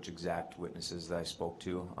offhand which exact witnesses that I spoke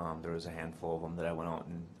to. There was a handful of them that I went out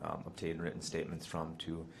and obtained written statements from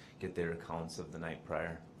to get their accounts of the night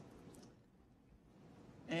prior.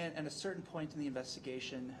 And at a certain point in the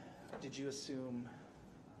investigation, did you assume,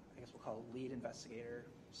 I guess we'll call it lead investigator,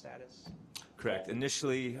 status? Correct.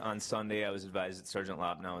 Initially, on Sunday, I was advised that Sergeant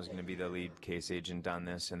Lobnow was going to be the lead case agent on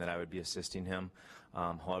this and that I would be assisting him.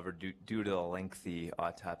 However, due to the lengthy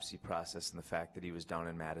autopsy process and the fact that he was down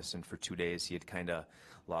in Madison for 2 days, he had kind of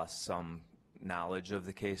lost some knowledge of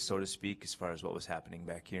the case, so to speak, as far as what was happening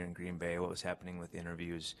back here in Green Bay, what was happening with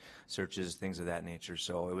interviews, searches, things of that nature.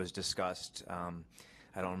 So it was discussed,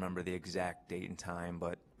 I don't remember the exact date and time,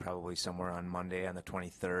 but probably somewhere on Monday on the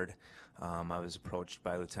 23rd. I was approached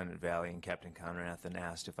by Lieutenant Valley and Captain Conrath and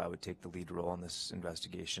asked if I would take the lead role in this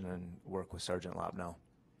investigation and work with Sergeant Lobnow.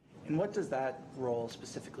 And what does that role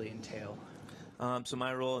specifically entail? So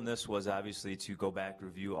my role in this was obviously to go back,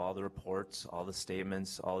 review all the reports, all the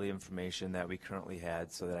statements, all the information that we currently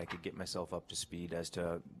had so that I could get myself up to speed as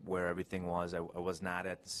to where everything was. I was not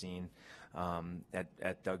at the scene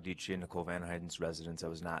at Doug Dietrich and Nicole Van Heiden's residence. I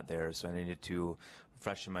was not there, so I needed to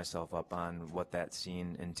freshen myself up on what that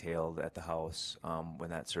scene entailed at the house when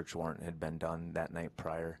that search warrant had been done that night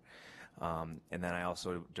prior. And then I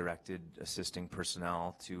also directed assisting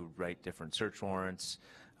personnel to write different search warrants,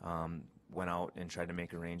 went out and tried to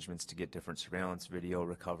make arrangements to get different surveillance video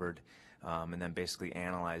recovered, and then basically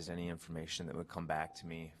analyzed any information that would come back to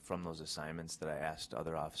me from those assignments that I asked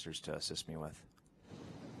other officers to assist me with.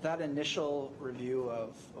 That initial review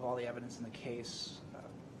of all the evidence in the case,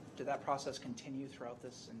 did that process continue throughout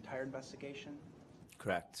this entire investigation?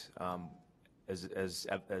 Correct.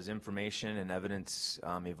 As information and evidence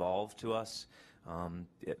evolved to us,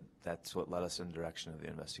 that's what led us in the direction of the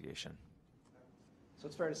investigation. So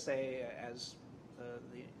it's fair to say, as the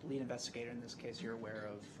lead investigator in this case, you're aware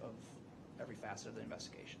of every facet of the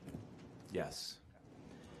investigation? Yes.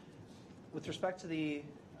 With respect to the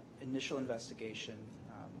initial investigation,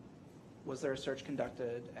 was there a search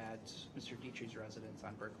conducted at Mr. Dietrich's residence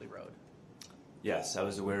on Berkeley Road? Yes, I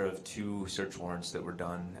was aware of 2 search warrants that were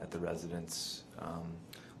done at the residence.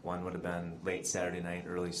 One would have been late Saturday night,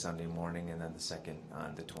 early Sunday morning, and then the second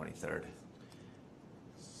on the 23rd.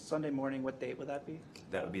 Sunday morning, what date would that be?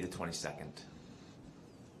 That would be the 22nd.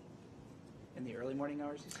 In the early morning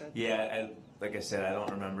hours, you said? Yeah, like I said, I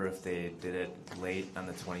don't remember if they did it late on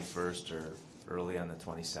the 21st or early on the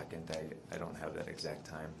 22nd. I don't have that exact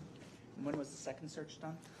time. And when was the second search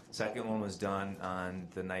done? Second one was done on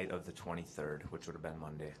the night of the 23rd, which would have been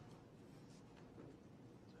Monday.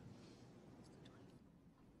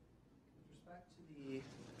 With respect to the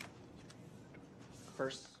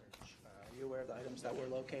first search, are you aware of the items that were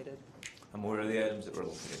located? I'm aware of the items that were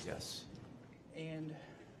located, yes. And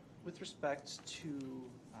with respect to,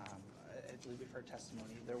 I believe we've heard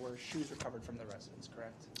testimony, there were shoes recovered from the residence,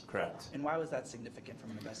 correct? Correct. And why was that significant from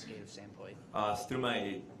an investigative standpoint? Through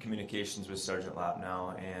my communications with Sergeant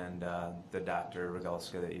Lobnow and the Dr.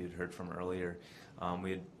 Rogalska that you'd heard from earlier,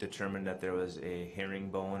 we had determined that there was a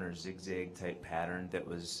herringbone or zigzag type pattern that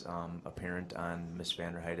was apparent on Miss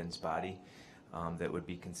Van der Heiden's body that would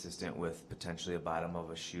be consistent with potentially a bottom of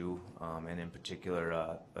a shoe, and in particular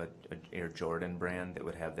a Air Jordan brand that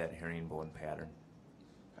would have that herringbone pattern.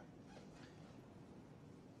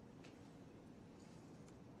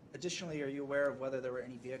 Additionally, are you aware of whether there were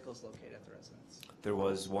any vehicles located at the residence? There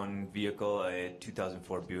was one vehicle, a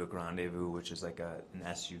 2004 Buick Rendezvous, which is like an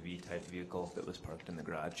SUV type vehicle that was parked in the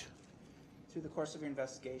garage. Through the course of your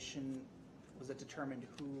investigation, was it determined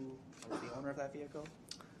who was the owner of that vehicle?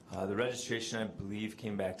 The registration, I believe,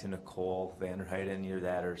 came back to Nicole Van der Heiden, either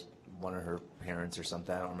that or one of her parents or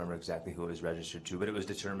something. I don't remember exactly who it was registered to, but it was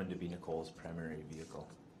determined to be Nicole's primary vehicle.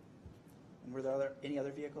 And were there any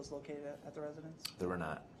other vehicles located at the residence? There were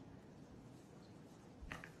not.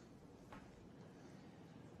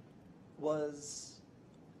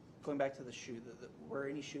 Going back to the shoe, were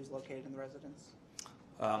any shoes located in the residence?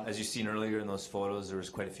 As you've seen earlier in those photos, there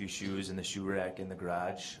was quite a few shoes in the shoe rack in the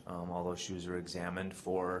garage. All those shoes were examined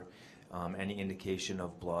for any indication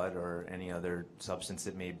of blood or any other substance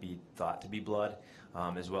that may be thought to be blood,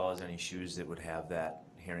 as well as any shoes that would have that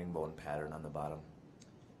herringbone pattern on the bottom.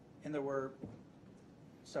 And there were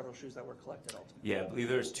several shoes that were collected ultimately? Yeah, I believe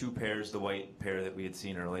there's 2 pairs, the white pair that we had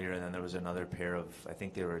seen earlier, and then there was another pair of, I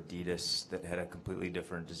think they were Adidas, that had a completely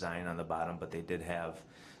different design on the bottom, but they did have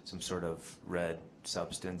some sort of red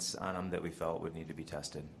substance on them that we felt would need to be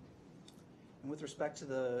tested. And with respect to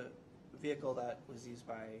the vehicle that was used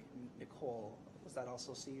by Nicole, was that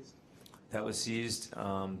also seized? That was seized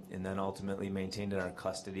and then ultimately maintained in our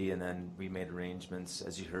custody, and then we made arrangements,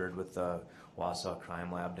 as you heard, with the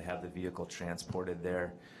Law&Crime lab to have the vehicle transported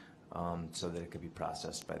there so that it could be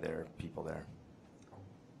processed by their people there.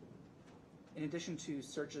 In addition to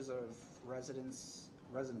searches of residences,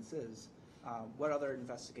 what other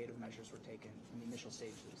investigative measures were taken in the initial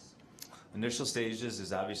stages? Initial stages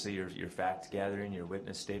is obviously your fact gathering, your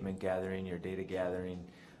witness statement gathering, your data gathering.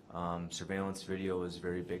 Surveillance video was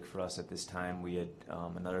very big for us at this time. We had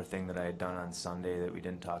another thing that I had done on Sunday that we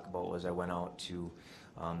didn't talk about was I went out to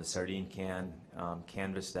the sardine can,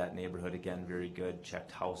 canvassed that neighborhood again, very good,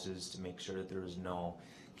 checked houses to make sure that there was no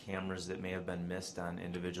cameras that may have been missed on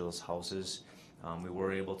individuals' houses. We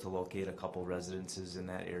were able to locate a couple residences in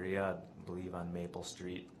that area, I believe on Maple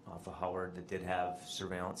Street off of Howard, that did have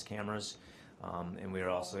surveillance cameras. And we were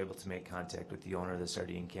also able to make contact with the owner of the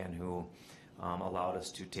sardine can who allowed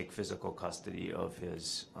us to take physical custody of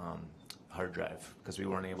his hard drive because we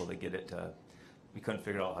weren't able to get it to, we couldn't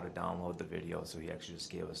figure out how to download the video, so he actually just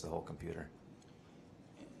gave us the whole computer.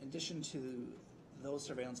 In addition to those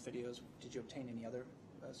surveillance videos, did you obtain any other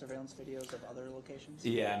surveillance videos of other locations?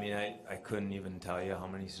 Yeah, I mean, I couldn't even tell you how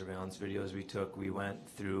many surveillance videos we took. We went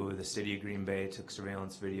through the city of Green Bay, took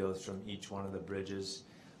surveillance videos from each one of the bridges,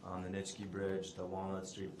 the Nitschke Bridge, the Walnut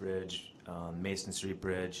Street Bridge, Mason Street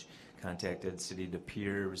Bridge, contacted City De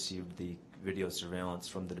Pere, received the video surveillance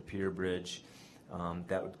from the De Pere Bridge.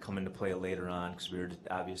 That would come into play later on because we were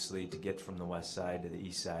obviously to get from the west side to the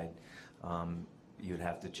east side. You'd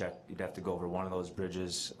have to go over one of those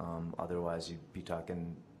bridges, otherwise you'd be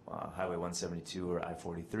talking Highway 172 or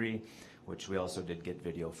I-43, which we also did get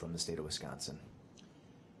video from the state of Wisconsin.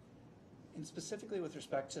 And specifically with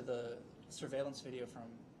respect to the surveillance video from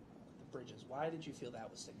the bridges, why did you feel that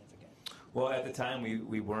was significant? Well, at the time,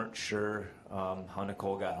 we weren't sure how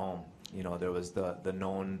Nicole got home. You know, there was the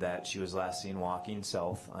known that she was last seen walking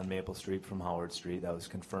south on Maple Street from Howard Street. That was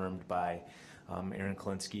confirmed by Aaron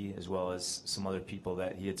Klinsky, as well as some other people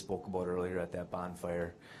that he had spoke about earlier at that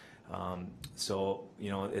bonfire. So, you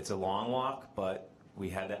know, it's a long walk, but we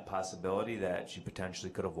had that possibility that she potentially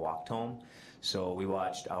could have walked home. So we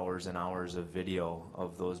watched hours and hours of video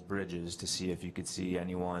of those bridges to see if you could see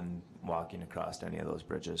anyone walking across any of those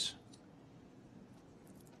bridges.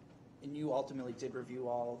 And you ultimately did review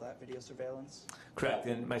all that video surveillance? Correct,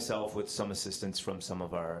 and myself with some assistance from some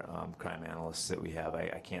of our crime analysts that we have.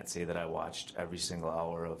 I can't say that I watched every single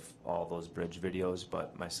hour of all those bridge videos,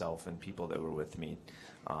 but myself and people that were with me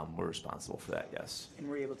were responsible for that, yes. And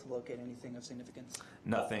were you able to locate anything of significance?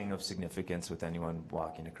 Nothing of significance with anyone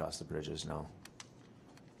walking across the bridges, no. Are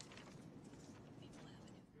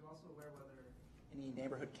you also aware whether any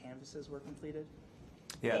neighborhood canvasses were completed?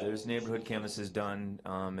 Yeah, there's neighborhood canvasses done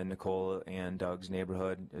in Nicole and Doug's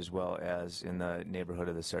neighborhood, as well as in the neighborhood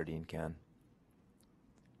of the sardine can.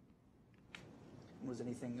 Was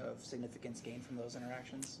anything of significance gained from those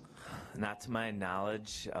interactions? Not to my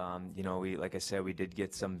knowledge. You know, like I said, we did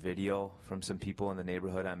get some video from some people in the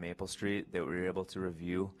neighborhood on Maple Street that we were able to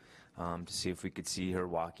review to see if we could see her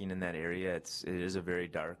walking in that area. It is a very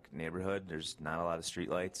dark neighborhood. There's not a lot of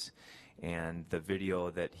street lights. And the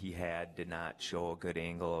video that he had did not show a good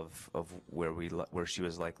angle of where she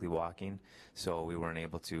was likely walking, so we weren't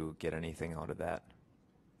able to get anything out of that.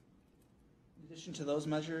 In addition to those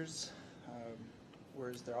measures,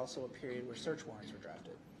 was there also a period where search warrants were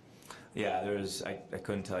drafted? Yeah, I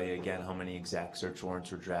couldn't tell you again how many exact search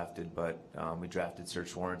warrants were drafted, but we drafted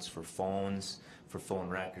search warrants for phones, for phone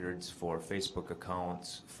records, for Facebook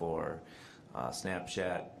accounts, for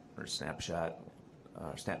Snapchat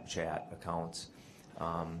accounts,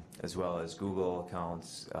 as well as Google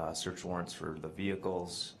accounts, search warrants for the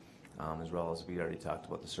vehicles, as well as we already talked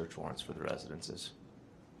about the search warrants for the residences.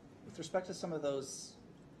 With respect to some of those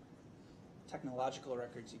technological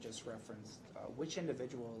records you just referenced, which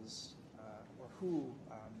individuals or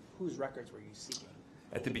whose records were you seeking?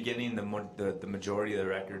 At the beginning, the majority of the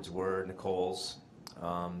records were Nicole's,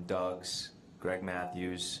 Doug's, Greg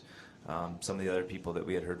Matthews. Some of the other people that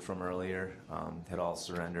we had heard from earlier had all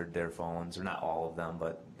surrendered their phones, or not all of them,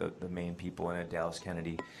 but the main people in it, Dallas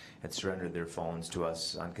Kennedy, had surrendered their phones to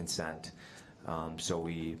us on consent. So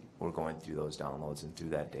we were going through those downloads and through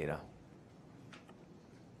that data.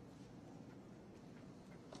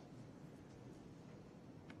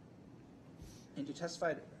 And you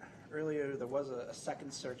testified earlier there was a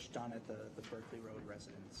second search done at the Berkeley Road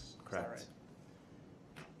residence. Correct. Is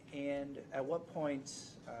that right? And at what point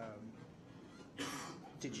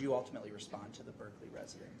did you ultimately respond to the Berkeley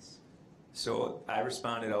residence? So I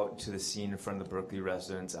responded out to the scene in front of the Berkeley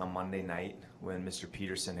residence on Monday night when Mr.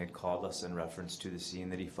 Peterson had called us in reference to the scene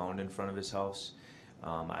that he found in front of his house.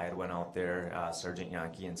 I had went out there, Sergeant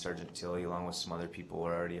Yankee and Sergeant Tilley, along with some other people,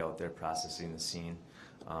 were already out there processing the scene.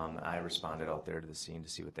 I responded out there to the scene to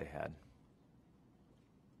see what they had.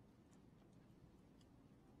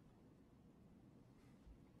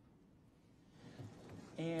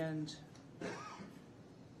 And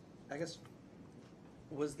I guess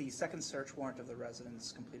Was the second search warrant of the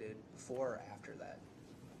residence completed before or after that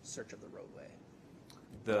search of the roadway?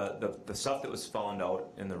 The stuff that was found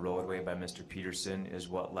out in the roadway by Mr. Peterson is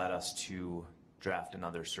what led us to draft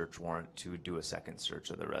another search warrant to do a second search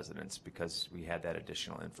of the residence because we had that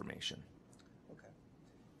additional information.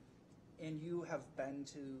 Okay. And you have been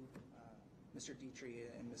to Mr.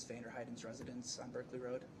 Dietrich and Ms. Vanderheiden's residence on Berkeley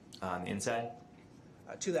Road? On the inside,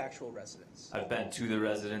 To the actual residence? I've been to the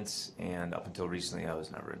residence, and up until recently, I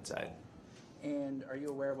was never inside. And are you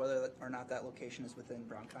aware whether or not that location is within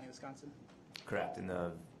Brown County, Wisconsin? Correct, in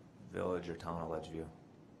the village or town of Ledgeview.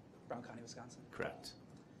 Brown County, Wisconsin? Correct.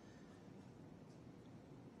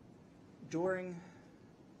 During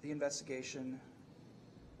the investigation,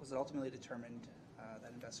 was it ultimately determined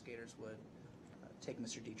that investigators would take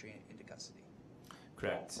Mr. Dietrich into custody?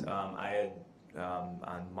 Correct. I had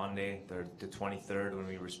on Monday, the 23rd, when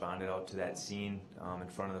we responded out to that scene in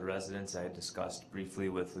front of the residence, I had discussed briefly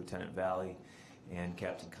with Lieutenant Valley and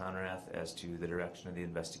Captain Conrath as to the direction of the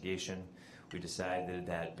investigation. We decided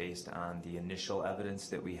that based on the initial evidence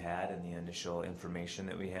that we had and the initial information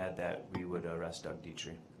that we had, that we would arrest Doug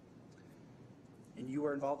Dietrich. And you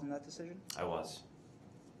were involved in that decision? I was.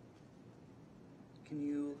 Can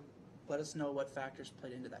you let us know what factors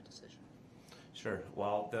played into that decision? Sure.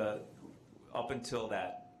 Well, up until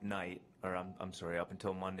that night, or I'm sorry, up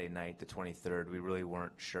until Monday night, the 23rd, we really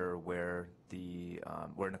weren't sure where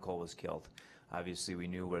where Nicole was killed. Obviously, we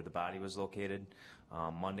knew where the body was located.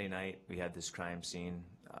 Monday night, we had this crime scene,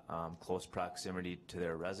 close proximity to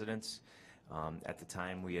their residence. At the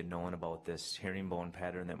time, we had known about this herringbone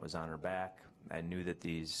pattern that was on her back. I knew that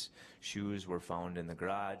these shoes were found in the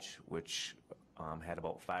garage, which had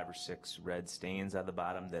about 5 or 6 red stains on the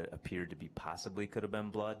bottom that appeared to be possibly could have been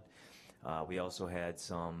blood. We also had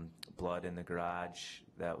some blood in the garage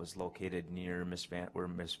that was located near where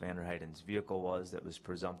Miss Vanderheiden's vehicle was that was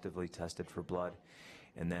presumptively tested for blood.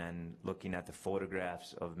 And then looking at the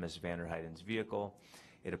photographs of Miss Vanderheiden's vehicle,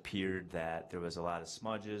 it appeared that there was a lot of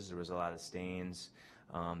smudges, there was a lot of stains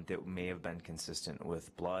that may have been consistent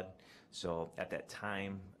with blood. So at that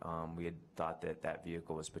time, we had thought that that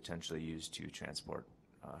vehicle was potentially used to transport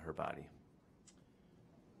her body.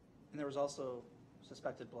 And there was also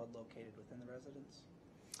suspected blood located within the residence?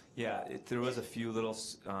 Yeah, there was a few little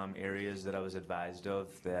areas that I was advised of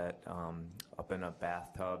that up in a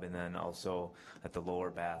bathtub and then also at the lower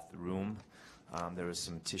bathroom. There was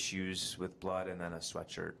some tissues with blood and then a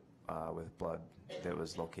sweatshirt with blood that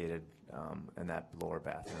was located in that lower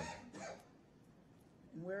bathroom.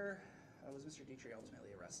 And where was Mr. Dietrich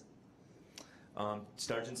ultimately arrested?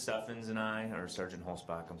 Sergeant Steffens and or Sergeant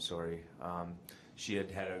Holzbach, I'm sorry. She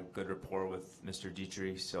had had a good rapport with Mr.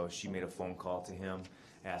 Dietrich, so she made a phone call to him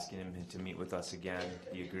asking him to meet with us again.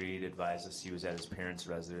 He agreed, advised us he was at his parents'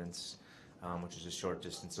 residence, which is a short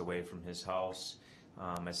distance away from his house.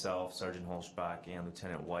 Myself, Sergeant Holzbach, and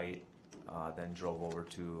Lieutenant White then drove over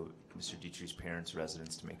to Mr. Dietrich's parents'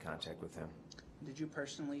 residence to make contact with him. Did you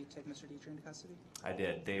personally take Mr. Dietrich into custody? I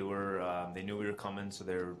did. They knew we were coming, so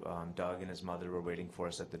Doug and his mother were waiting for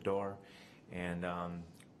us at the door, and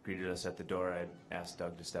greeted us at the door. I asked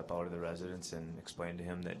Doug to step out of the residence and explained to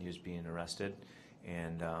him that he was being arrested,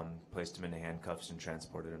 and placed him into handcuffs and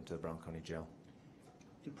transported him to the Brown County Jail.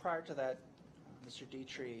 And prior to that, Mr.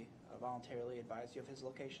 Dietrich voluntarily advised you of his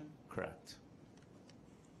location? Correct.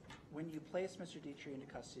 When you placed Mr. Dietrich into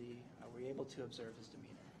custody, were you able to observe his demeanor?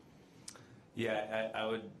 Yeah, I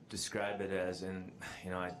would describe it as, and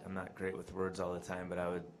I'm not great with words all the time, but I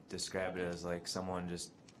would describe it as like someone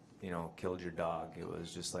just, killed your dog. It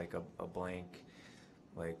was just like a blank,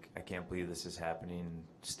 like, I can't believe this is happening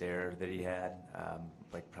stare that he had,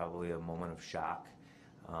 like probably a moment of shock.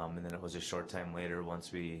 And then it was a short time later,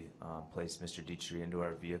 once we placed Mr. Dietrich into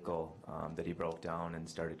our vehicle, that he broke down and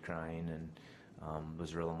started crying and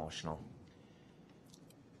was real emotional.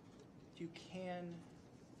 You can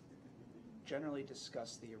generally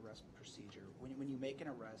discuss the arrest procedure. When you make an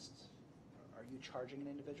arrest, are you charging an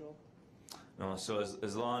individual? No, so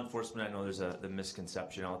as law enforcement, I know there's the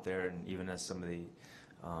misconception out there, and even as some of the,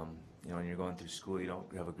 when you're going through school, you don't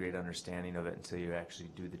have a great understanding of it until you actually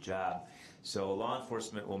do the job. So law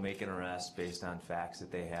enforcement will make an arrest based on facts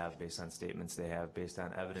that they have, based on statements they have, based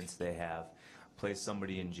on evidence they have, place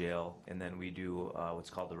somebody in jail, and then we do what's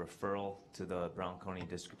called a referral to the Brown County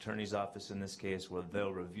District Attorney's Office in this case, where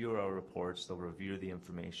they'll review our reports, they'll review the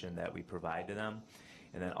information that we provide to them,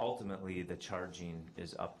 and then ultimately the charging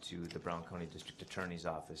is up to the Brown County District Attorney's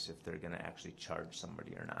Office if they're going to actually charge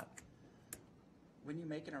somebody or not. When you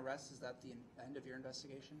make an arrest, is that the end of your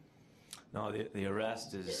investigation? No, the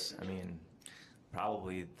arrest is,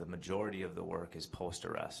 probably the majority of the work is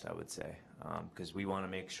post-arrest, I would say, because we want to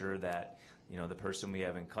make sure that, you know, the person we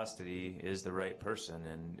have in custody is the right person,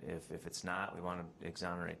 and if it's not, we want to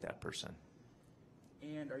exonerate that person.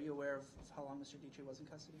 And are you aware of how long Mr. Dietrich was in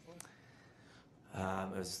custody for?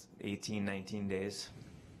 It was 18, 19 days.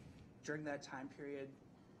 During that time period,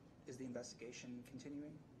 is the investigation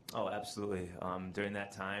continuing? Oh, absolutely. During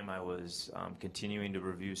that time, I was continuing to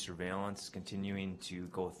review surveillance, continuing to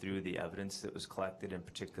go through the evidence that was collected, in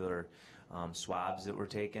particular swabs that were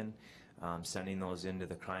taken, sending those into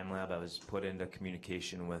the crime lab. I was put into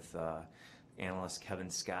communication with analyst Kevin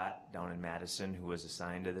Scott down in Madison, who was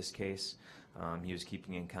assigned to this case. He was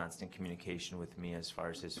keeping in constant communication with me as far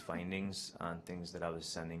as his findings on things that I was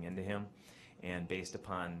sending into him. And based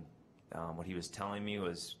upon what he was telling me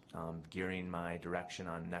was gearing my direction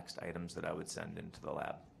on next items that I would send into the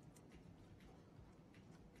lab.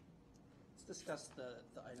 Let's discuss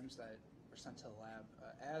the items that were sent to the lab.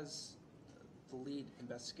 As the lead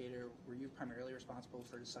investigator, were you primarily responsible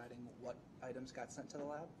for deciding what items got sent to the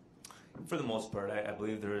lab? For the most part, I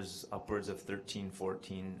believe there was upwards of 13,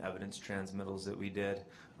 14 evidence transmittals that we did.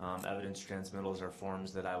 Evidence transmittals are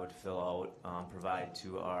forms that I would fill out, provide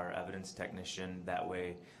to our evidence technician. That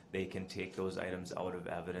way they can take those items out of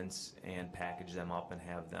evidence and package them up and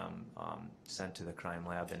have them sent to the crime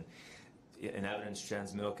lab. And an evidence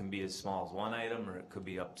transmittal can be as small as one item, or it could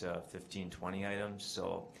be up to 15, 20 items.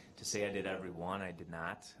 So to say I did every one, I did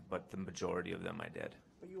not, but the majority of them I did.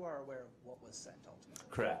 But you are aware of what was sent ultimately?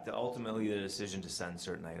 Correct. Ultimately, the decision to send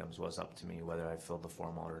certain items was up to me. Whether I filled the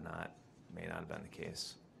form out or not may not have been the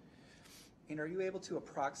case. And are you able to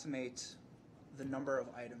approximate the number of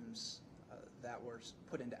items that were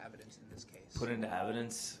put into evidence in this case? Put into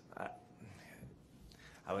evidence,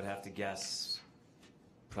 I would have to guess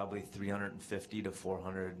probably 350 to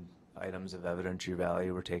 400 items of evidentiary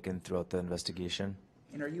value were taken throughout the investigation.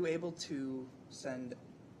 And are you able to send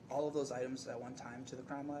all of those items at one time to the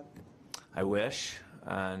crime lab? I wish,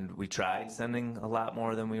 and we tried sending a lot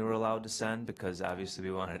more than we were allowed to send because obviously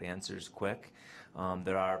we wanted answers quick.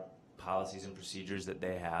 There are policies and procedures that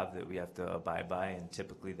they have that we have to abide by, and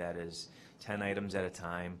typically that is 10 items at a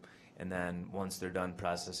time, and then once they're done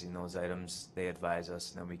processing those items, they advise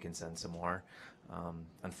us, and then we can send some more.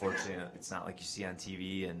 Unfortunately, it's not like you see on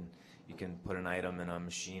TV and you can put an item in a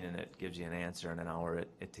machine and it gives you an answer in an hour.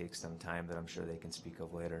 It takes some time that I'm sure they can speak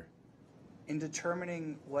of later. In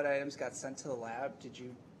determining what items got sent to the lab, did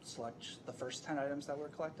you select the first 10 items that were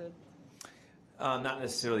collected? Not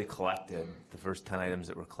necessarily collected, the first 10 items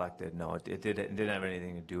that were collected. No, it didn't have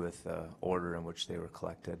anything to do with the order in which they were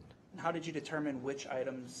collected. And how did you determine which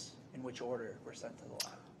items in which order were sent to the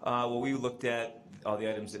lab? Well, we looked at all the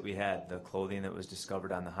items that we had. The clothing that was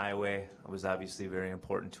discovered on the highway was obviously very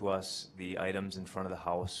important to us. The items in front of the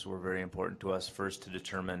house were very important to us, first to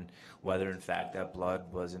determine whether in fact that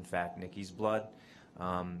blood was in fact Nikki's blood,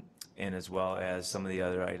 and as well as some of the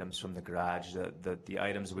other items from the garage. The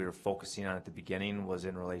items we were focusing on at the beginning was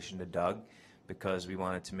in relation to Doug, because we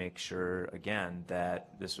wanted to make sure, again,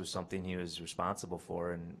 that this was something he was responsible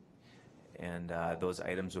for, and those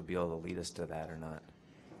items would be able to lead us to that or not.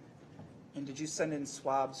 And did you send in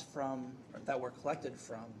swabs that were collected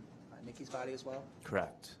from Nikki's body as well?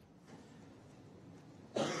 Correct.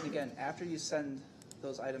 And again, after you send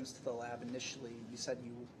those items to the lab initially, you said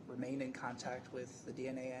you remained in contact with the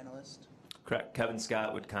DNA analyst? Correct. Kevin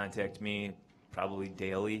Scott would contact me probably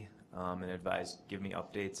daily and give me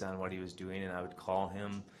updates on what he was doing, and I would call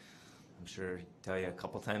him. I'm sure he'd tell you a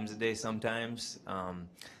couple times a day sometimes,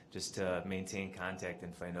 just to maintain contact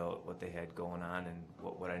and find out what they had going on and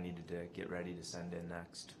what I needed to get ready to send in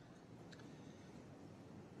next.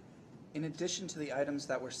 In addition to the items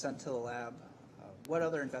that were sent to the lab, what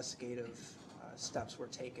other investigative steps were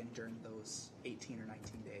taken during those 18 or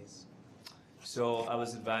 19 days? So I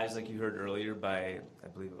was advised, like you heard earlier, by, I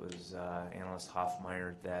believe it was Analyst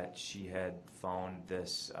Hoffmeyer, that she had found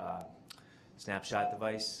this snapshot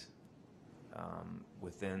device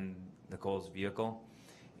within Nicole's vehicle.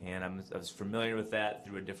 And I was familiar with that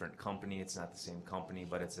through a different company. It's not the same company,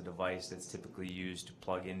 but it's a device that's typically used to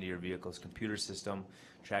plug into your vehicle's computer system,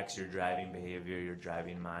 tracks your driving behavior, your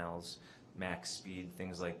driving miles, max speed,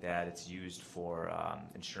 things like that. It's used for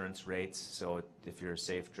insurance rates. So if you're a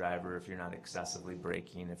safe driver, if you're not excessively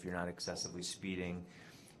braking, if you're not excessively speeding,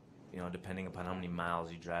 depending upon how many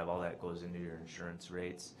miles you drive, all that goes into your insurance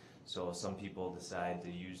rates. So some people decide to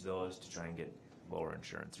use those to try and get lower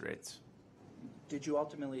insurance rates. Did you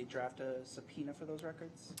ultimately draft a subpoena for those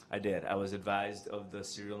records? I did. I was advised of the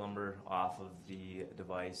serial number off of the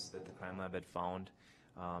device that the crime lab had found.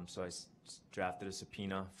 So I drafted a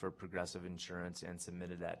subpoena for Progressive Insurance and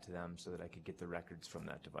submitted that to them so that I could get the records from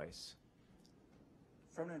that device.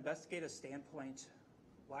 From an investigative standpoint,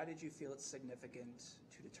 why did you feel it's significant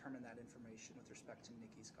to determine that information with respect to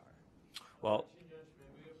Nikki's car? Well,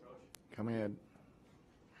 Come ahead.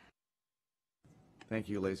 Thank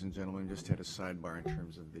you, ladies and gentlemen. Just had a sidebar in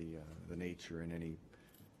terms of the nature and any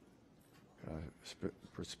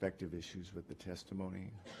prospective issues with the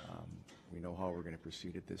testimony. We know how we're going to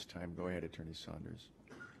proceed at this time. Go ahead, Attorney Saunders.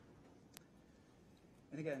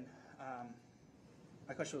 And again,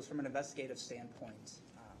 my question was from an investigative standpoint,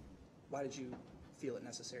 why did you feel it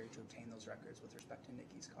necessary to obtain those records with respect to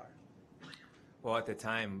Nikki's car? well, at the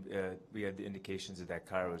time, we had the indications that that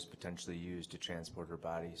car was potentially used to transport her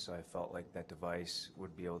body, so I felt like that device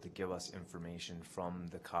would be able to give us information from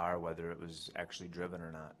the car, whether it was actually driven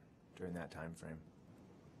or not during that time frame.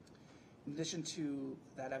 In addition to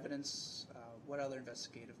that evidence, what other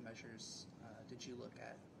investigative measures did you look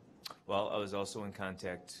at? Well, I was also in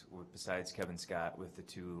contact with, besides Kevin Scott, with the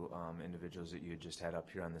two individuals that you had just had up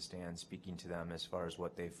here on the stand, speaking to them as far as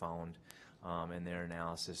what they found in their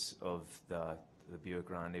analysis of the Buick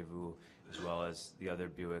Rendezvous, as well as the other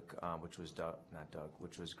Buick, which was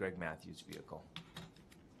which was Greg Matthews' vehicle.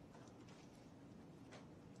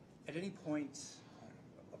 At any point,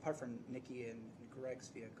 apart from Nikki and Greg's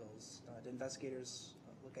vehicles, did investigators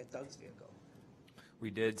look at Doug's vehicle? We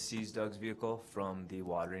did seize Doug's vehicle from the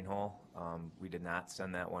watering hole. We did not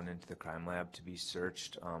send that one into the crime lab to be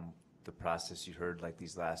searched. The process you heard, like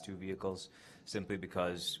these last two vehicles, simply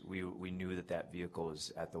because we knew that that vehicle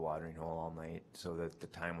was at the watering hole all night, so that the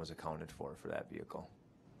time was accounted for that vehicle.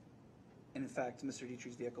 And in fact, Mr.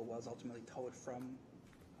 Dietrich's vehicle was ultimately towed from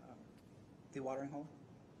the watering hole?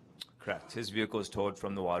 Correct. His vehicle was towed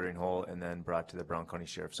from the watering hole and then brought to the Brown County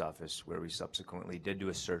Sheriff's Office, where we subsequently did do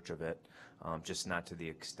a search of it, just not to the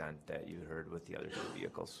extent that you heard with the other two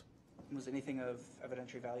vehicles. Was anything of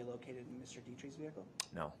evidentiary value located in Mr. Dietrich's vehicle?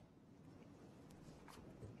 No.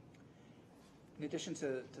 In addition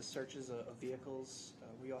to searches of vehicles,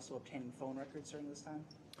 were you also obtaining phone records during this time?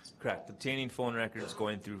 Correct. Obtaining phone records,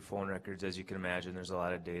 going through phone records, as you can imagine, there's a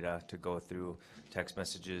lot of data to go through, text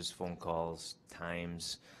messages, phone calls,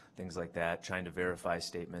 times, things like that, trying to verify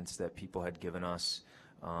statements that people had given us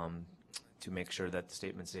to make sure that the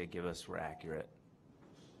statements they give us were accurate.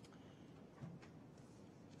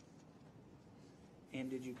 And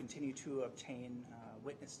did you continue to obtain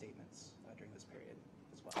witness statements during this period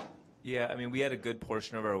as well? Yeah, I mean, we had a good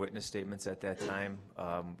portion of our witness statements at that time.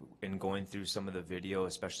 In going through some of the video,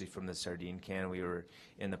 especially from the sardine can, we were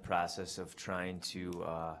in the process of trying to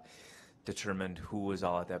determine who was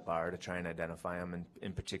all at that bar to try and identify them, and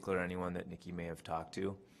in particular anyone that Nikki may have talked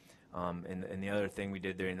to. And the other thing we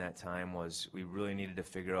did during that time was we really needed to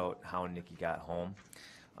figure out how Nikki got home.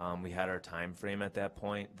 We had our time frame at that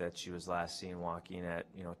point that she was last seen walking at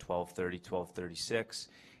 12:30, 12:36.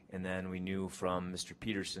 And then we knew from Mr.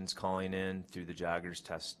 Peterson's calling in through the jogger's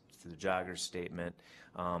statement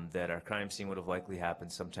that our crime scene would have likely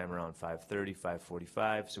happened sometime around 5:30,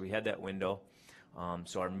 5:45. So we had that window.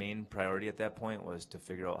 So our main priority at that point was to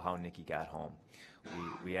figure out how Nikki got home.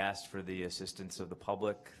 We asked for the assistance of the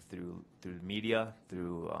public through the media,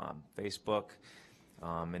 through Facebook,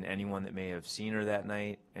 and anyone that may have seen her that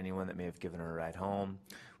night, anyone that may have given her a ride home.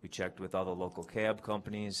 We checked with all the local cab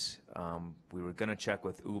companies. We were going to check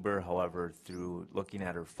with Uber, however, through looking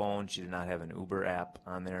at her phone, she did not have an Uber app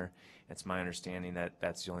on there. It's my understanding that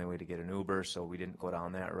that's the only way to get an Uber, so we didn't go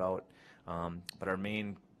down that route. But our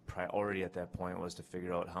main priority at that point was to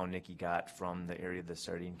figure out how Nikki got from the area of the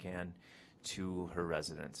sardine can to her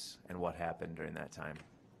residence and what happened during that time.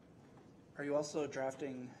 Are you also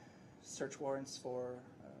drafting search warrants for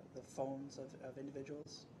the phones of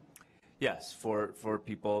individuals? Yes, for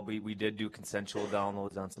people, we did do consensual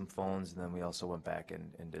downloads on some phones, and then we also went back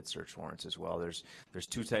and did search warrants as well. There's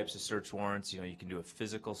two types of search warrants. You can do a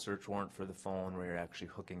physical search warrant for the phone where you're actually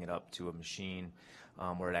hooking it up to a machine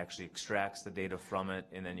where it actually extracts the data from it,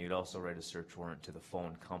 and then you'd also write a search warrant to the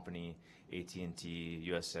phone company, AT&T,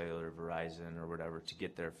 US Cellular, Verizon, or whatever, to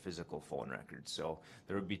get their physical phone records. So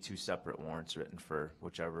there would be two separate warrants written for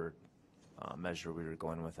whichever measure we were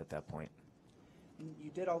going with at that point.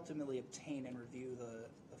 You did ultimately obtain and review the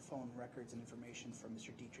phone records and information from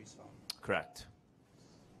Mr. Dietrich's phone. Correct.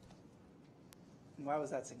 And why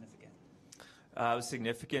was that significant? It was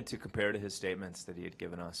significant to compare to his statements that he had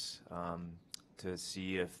given us, to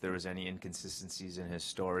see if there was any inconsistencies in his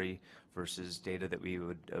story versus data that we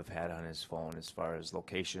would have had on his phone as far as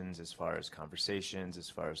locations, as far as conversations, as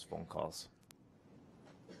far as phone calls.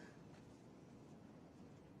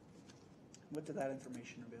 What did that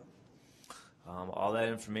information reveal? All that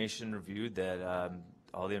information reviewed, that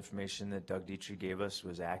all the information that Doug Dietrich gave us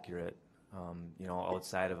was accurate. You know,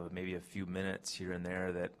 outside of maybe a few minutes here and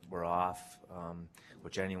there that were off,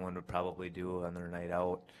 which anyone would probably do on their night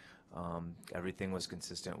out, everything was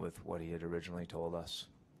consistent with what he had originally told us.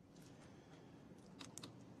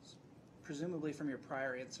 Presumably from your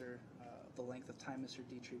prior answer, the length of time Mr.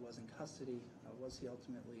 Dietrich was in custody, was he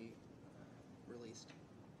ultimately released?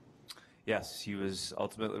 Yes, he was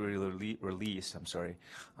ultimately released,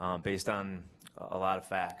 based on a lot of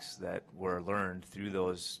facts that were learned through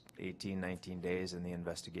those 18, 19 days in the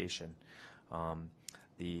investigation.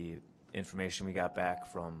 The information we got back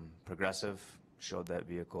from Progressive showed that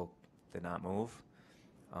vehicle did not move.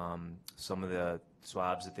 Some of the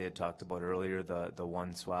swabs that they had talked about earlier, the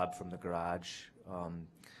one swab from the garage,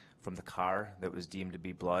 from the car that was deemed to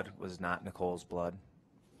be blood, was not Nicole's blood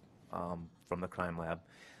from the crime lab.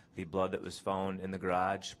 The blood that was found in the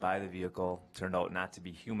garage by the vehicle turned out not to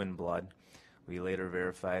be human blood. We later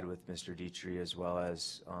verified with Mr. Dietrich as well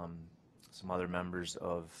as some other members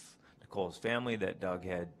of Nicole's family that Doug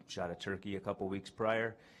had shot a turkey a couple weeks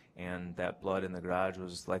prior, and that blood in the garage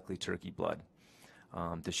was likely turkey blood.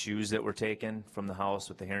 The shoes that were taken from the house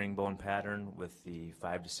with the herringbone pattern with the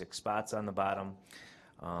 5 to 6 spots on the bottom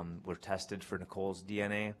were tested for Nicole's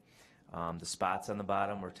DNA. The spots on the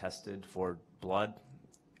bottom were tested for blood,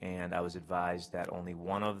 and I was advised that only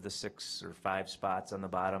one of the 6 or 5 spots on the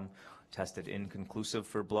bottom tested inconclusive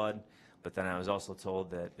for blood, but then I was also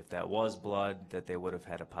told that if that was blood, that they would have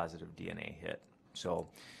had a positive DNA hit. So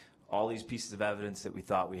all these pieces of evidence that we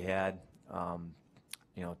thought we had,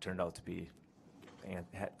 you know, turned out to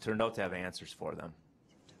have answers for them.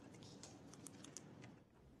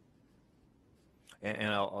 And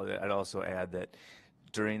I'd also add that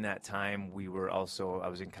during that time, I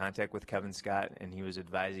was in contact with Kevin Scott, and he was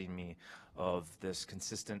advising me of this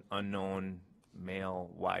consistent unknown male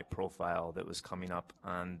Y profile that was coming up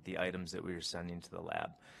on the items that we were sending to the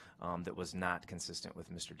lab that was not consistent with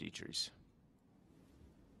Mr. Dietrich's.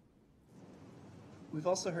 We've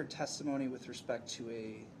also heard testimony with respect to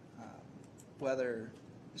whether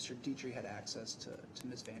Mr. Dietrich had access to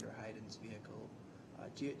Ms. Vanderheiden's vehicle.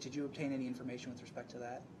 Did you obtain any information with respect to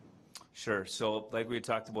that? Sure. So like we had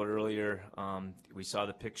talked about earlier, we saw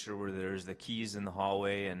the picture where there's the keys in the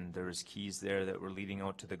hallway, and there was keys there that were leading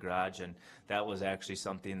out to the garage, and that was actually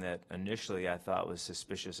something that initially I thought was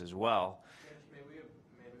suspicious as well. May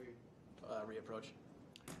we reapproach?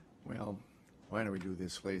 Well, why don't we do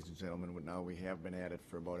this, ladies and gentlemen? Now we have been at it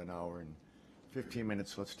for about an hour and 15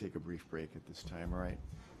 minutes. Let's take a brief break at this time, all right?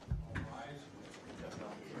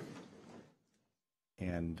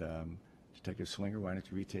 And Detective Slinger, why don't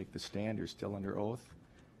you retake the stand? You're still under oath.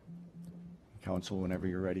 Counsel, whenever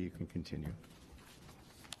you're ready, you can continue.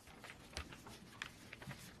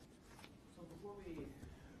 So before we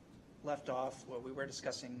left off, well, we were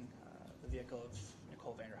discussing the vehicle of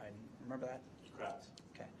Nicole Vanderheiden. Remember that? Correct.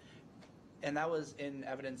 Okay. And that was in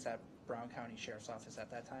evidence at Brown County Sheriff's Office at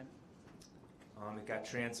that time? It got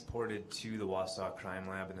transported to the Wausau Crime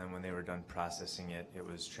Lab, and then when they were done processing it, it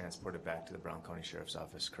was transported back to the Brown County Sheriff's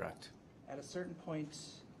Office, correct? At a certain point,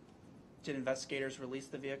 did investigators release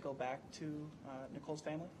the vehicle back to Nicole's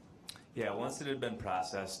family? Yeah, once it had been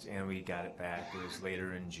processed and we got it back, it was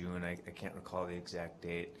later in June, I can't recall the exact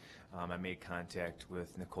date, I made contact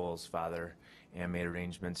with Nicole's father and made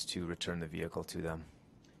arrangements to return the vehicle to them.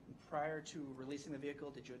 Prior to releasing the vehicle,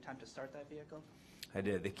 did you attempt to start that vehicle? I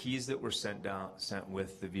did. The keys that were sent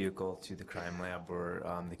with the vehicle to the crime lab were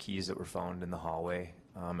the keys that were found in the hallway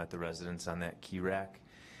at the residence on that key rack.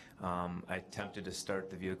 I attempted to start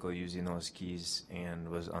the vehicle using those keys and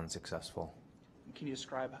was unsuccessful. Can you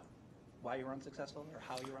describe why you were unsuccessful or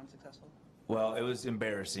how you were unsuccessful? Well, it was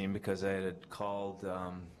embarrassing because I had called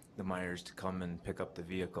the Myers to come and pick up the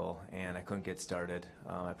vehicle, and I couldn't get started.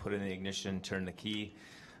 I put in the ignition, turned the key,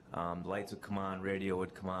 the lights would come on, radio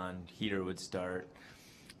would come on, heater would start.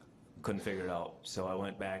 Couldn't figure it out. So I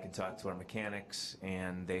went back and talked to our mechanics,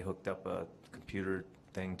 and they hooked up a computer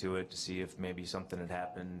thing to it to see if maybe something had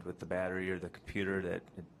happened with the battery or the computer that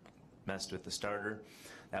had messed with the starter.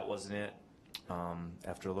 That wasn't it.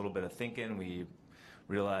 After a little bit of thinking, we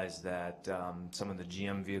realized that some of the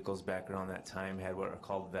GM vehicles back around that time had what are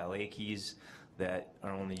called valet keys that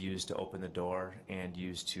are only used to open the door and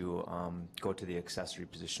used to go to the accessory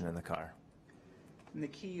position in the car. And the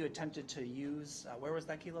key you attempted to use, where was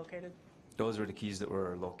that key located? Those were the keys that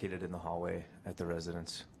were located in the hallway at the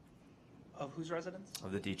residence. Of whose residence?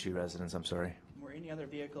 Of the Dietrich residence, I'm sorry. Were any other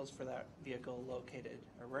vehicles for that vehicle located,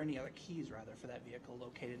 or were any other keys, rather, for that vehicle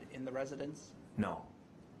located in the residence? No.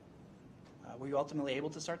 Were you ultimately able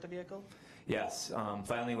to start the vehicle? Yes,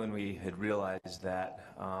 finally when we had realized that,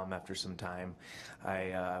 after some time,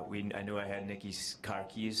 I knew I had Nikki's car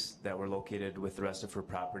keys that were located with the rest of her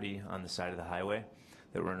property on the side of the highway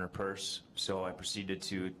that were in her purse. So I proceeded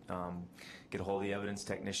to get a hold of the evidence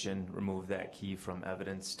technician, remove that key from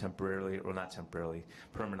evidence temporarily, or not temporarily,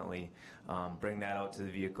 permanently, bring that out to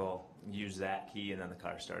the vehicle, use that key, and then the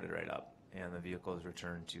car started right up. And the vehicle is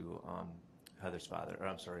returned to Heather's father, or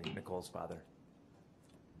I'm sorry, Nicole's father.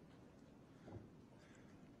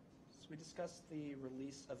 We discussed the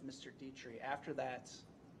release of Mr. Dietrich. After that,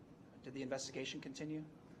 did the investigation continue?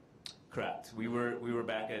 Correct. We were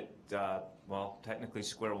back at well, technically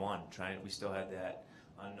square one. We still had that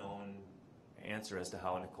unknown answer as to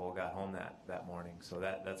how Nicole got home that morning. So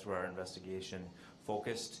that's where our investigation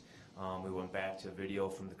focused. We went back to a video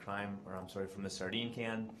from the sardine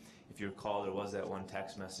can. If you recall, there was that one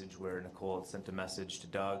text message where Nicole had sent a message to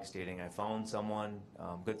Doug stating, "I found someone.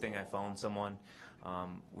 Good thing I found someone."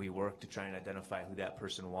 We worked to try and identify who that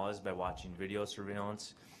person was by watching video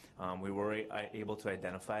surveillance. We were able to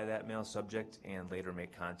identify that male subject and later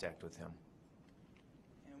make contact with him.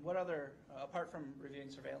 And what other, apart from reviewing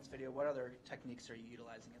surveillance video, what other techniques are you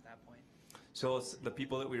utilizing at that point? So it's the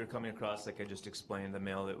people that we were coming across, like I just explained, the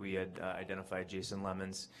male that we had identified, Jason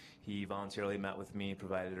Lemons, he voluntarily met with me,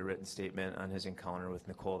 provided a written statement on his encounter with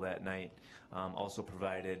Nicole that night, also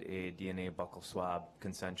provided a DNA buccal swab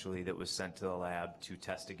consensually that was sent to the lab to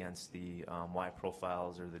test against the Y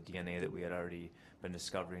profiles or the DNA that we had already been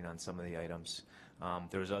discovering on some of the items.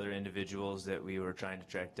 There was other individuals that we were trying to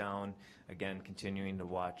track down, again continuing to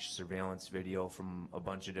watch surveillance video from a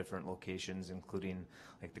bunch of different locations, including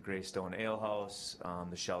like the Greystone Ale House,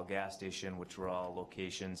 the Shell gas station, which were all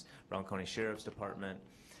locations, Brown County Sheriff's Department,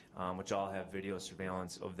 which all have video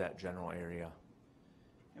surveillance of that general area.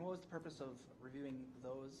 And what was the purpose of reviewing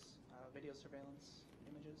those video surveillance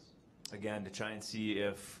images? Again, to try and see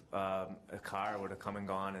if a car would have come and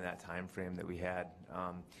gone in that time frame that we had.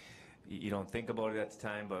 You don't think about it at the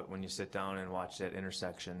time, but when you sit down and watch that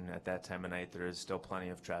intersection at that time of night, there is still plenty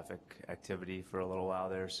of traffic activity for a little while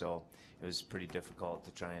there, so it was pretty difficult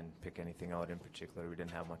to try and pick anything out in particular. We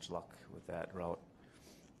didn't have much luck with that route.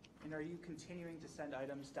 And are you continuing to send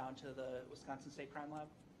items down to the Wisconsin State Crime Lab?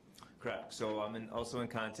 Correct. So I'm also in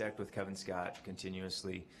contact with Kevin Scott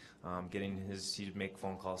continuously, he'd make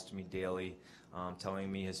phone calls to me daily,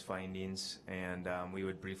 telling me his findings, and we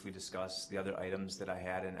would briefly discuss the other items that I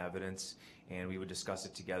had in evidence, and we would discuss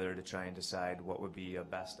it together to try and decide what would be a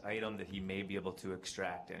best item that he may be able to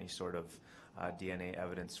extract any sort of DNA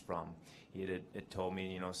evidence from. He had told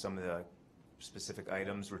me, some of the specific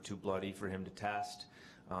items were too bloody for him to test,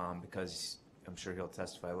 because I'm sure he'll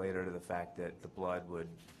testify later to the fact that the blood would,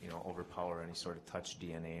 overpower any sort of touch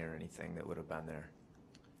DNA or anything that would have been there.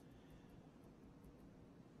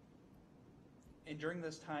 And during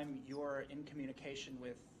this time, you're in communication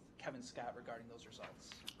with Kevin Scott regarding those results?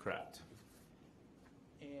 Correct.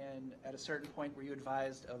 And at a certain point, were you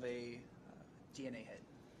advised of a DNA hit?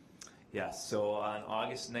 Yes, so on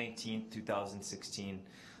August 19th, 2016,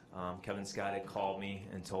 Kevin Scott had called me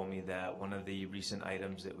and told me that one of the recent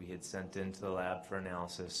items that we had sent into the lab for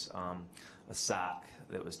analysis, a sock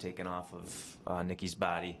that was taken off of Nikki's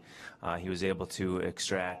body, he was able to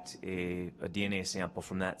extract a DNA sample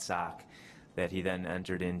from that sock that he then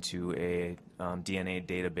entered into a DNA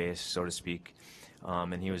database, so to speak,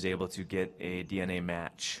 and he was able to get a DNA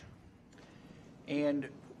match. And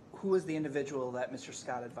who was the individual that Mr.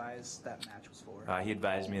 Scott advised that match was for? He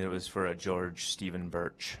advised me that it was for a George Stephen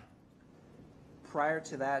Burch. Prior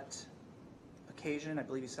to that occasion, I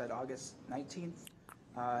believe you said August 19th,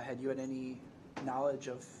 had you had any knowledge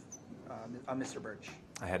of Mr. Burch?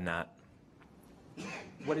 I had not.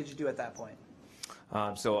 What did you do at that point?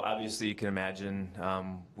 So obviously you can imagine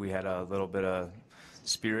we had a little bit of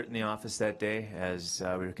spirit in the office that day as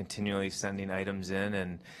we were continually sending items in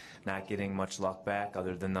and not getting much luck back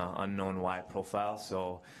other than the unknown Y profile.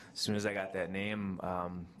 So as soon as I got that name,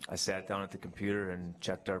 I sat down at the computer and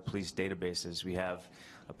checked our police databases. We have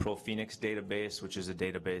a Pro Phoenix database, which is a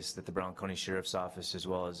database that the Brown County Sheriff's Office as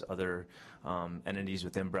well as other entities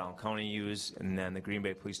within Brown County use, and then the Green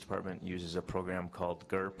Bay Police Department uses a program called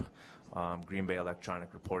GRP, Green Bay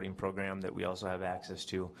Electronic Reporting Program, that we also have access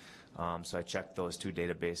to. So I checked those two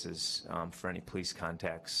databases for any police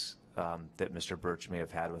contacts that Mr. Burch may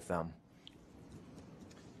have had with them.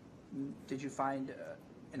 Did you find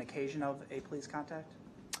an occasion of a police contact?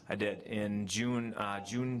 I did. In June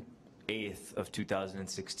 8th of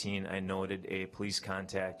 2016, I noted a police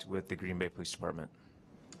contact with the Green Bay Police Department.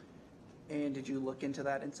 And did you look into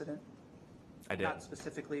that incident? I did. Not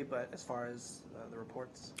specifically, but as far as the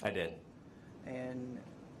reports? I did. And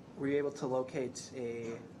were you able to locate a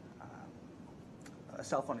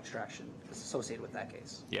cell phone extraction associated with that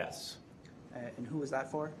case? Yes. And who was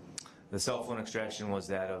that for? The cell phone extraction was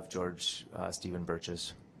that of George Stephen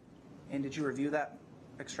Burch's. And did you review that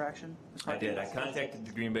extraction? I did. I contacted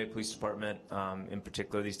the Green Bay Police Department. In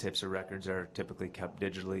particular, these types of records are typically kept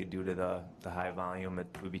digitally due to the high volume. It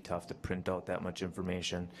would be tough to print out that much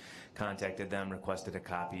information. Contacted them, requested a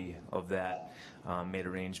copy of that, made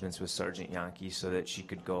arrangements with Sergeant Yankee so that she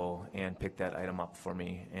could go and pick that item up for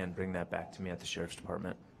me and bring that back to me at the Sheriff's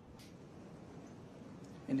Department.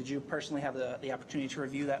 And did you personally have the opportunity to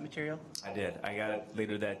review that material? I did. I got it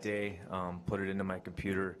later that day, put it into my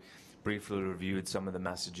computer, briefly reviewed some of the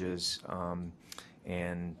messages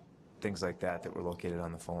and things like that that were located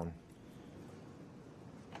on the phone.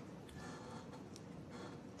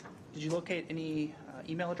 Did you locate any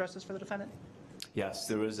email addresses for the defendant? Yes,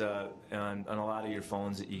 there was on a lot of your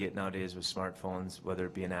phones that you get nowadays with smartphones, whether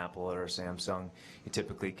it be an Apple or a Samsung, you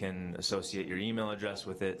typically can associate your email address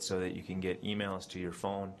with it so that you can get emails to your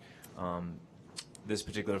phone. This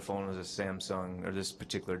particular phone was a Samsung, or this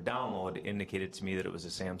particular download indicated to me that it was a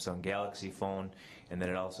Samsung Galaxy phone, and that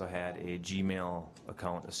it also had a Gmail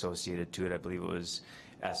account associated to it. I believe it was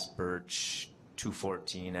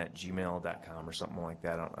sburch214@gmail.com or something like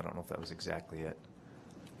that. I don't know if that was exactly it.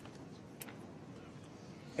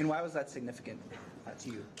 And why was that significant to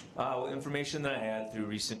you? Information that I had through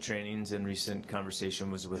recent trainings and recent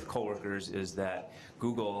conversation was with coworkers is that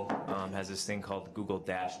Google has this thing called the Google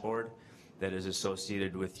Dashboard that is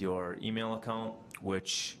associated with your email account,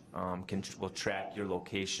 which will track your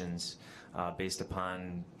locations based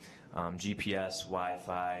upon GPS,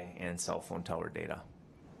 Wi-Fi, and cell phone tower data.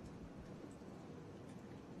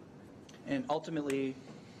 And ultimately,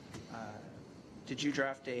 did you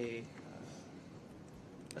draft a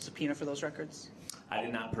subpoena for those records? I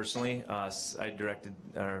did not personally. I directed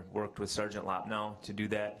or worked with Sergeant Lopnow to do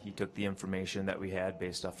that. He took the information that we had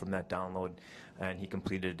based off from that download, and he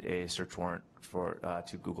completed a search warrant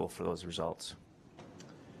to Google for those results.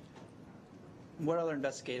 What other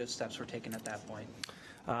investigative steps were taken at that point?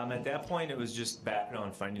 At that point, it was just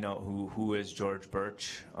background, finding out who is George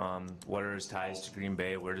Burch, what are his ties to Green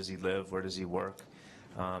Bay, where does he live, where does he work.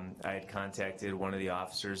 I had contacted one of the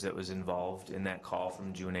officers that was involved in that call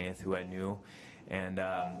from June 8th, who I knew, and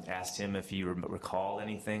asked him if he recalled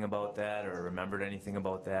anything about that or remembered anything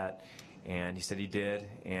about that, and he said he did,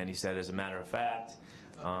 and he said, as a matter of fact,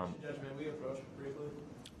 Judge, may we approach briefly?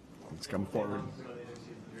 Let's come forward.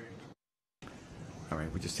 All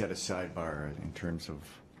right, we just had a sidebar in terms of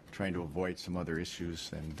trying to avoid some other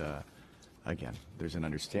issues, and again, there's an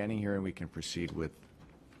understanding here, and we can proceed with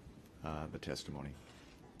the testimony.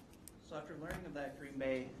 So after learning of that Green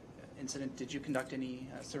Bay incident, did you conduct any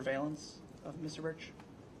surveillance of Mr. Burch?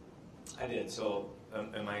 I did. So,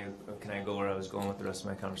 can I go where I was going with the rest of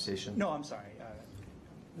my conversation? No, I'm sorry.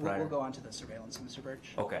 We'll go on to the surveillance of Mr.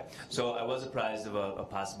 Burch. Okay. So I was apprised of a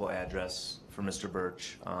possible address for Mr.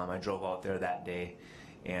 Burch. I drove out there that day,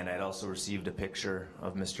 and I'd also received a picture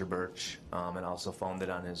of Mr. Burch and also found it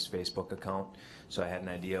on his Facebook account, so I had an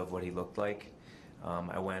idea of what he looked like.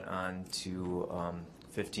 I went on to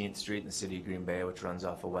 15th Street in the city of Green Bay, which runs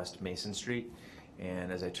off of West Mason Street,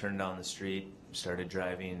 and as I turned down the street, started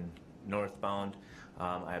driving northbound,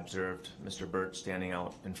 I observed Mr. Burch standing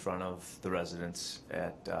out in front of the residence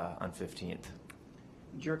on 15th.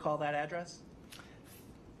 Do you recall that address?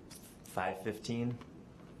 515, I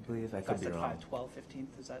believe. I could be wrong. 512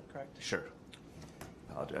 15th, is that correct? Sure.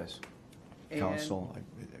 Apologize. Counsel, I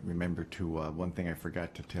remember one thing I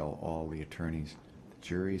forgot to tell all the attorneys. The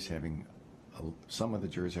jury's some of the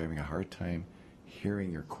jurors are having a hard time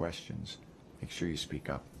hearing your questions. Make sure you speak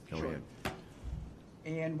up. Go ahead.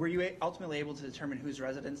 And were you ultimately able to determine whose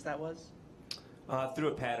residence that was? Through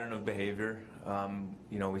a pattern of behavior.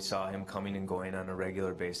 We saw him coming and going on a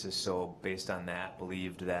regular basis, so based on that,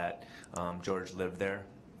 believed that George lived there.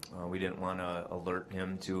 We didn't want to alert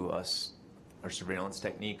him to our surveillance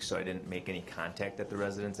technique, so I didn't make any contact at the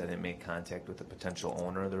residence. I didn't make contact with the potential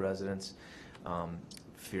owner of the residence,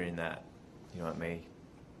 fearing that it may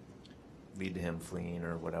lead to him fleeing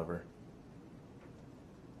or whatever.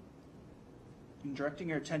 And directing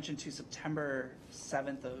your attention to September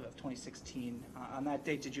 7th of 2016, on that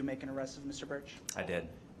date, did you make an arrest of Mr. Burch? I did.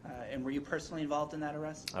 And were you personally involved in that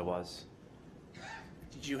arrest? I was.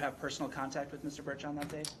 Did you have personal contact with Mr. Burch on that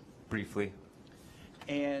day? Briefly.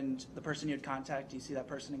 And the person you had contact, do you see that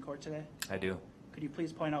person in court today? I do. Could you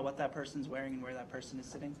please point out what that person's wearing and where that person is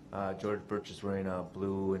sitting? George Burch is wearing a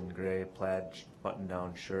blue and gray plaid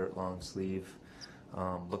button-down shirt, long sleeve.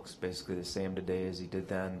 Looks basically the same today as he did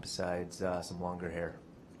then, besides some longer hair.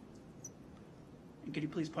 And could you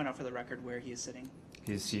please point out for the record where he is sitting?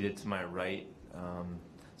 He's seated to my right,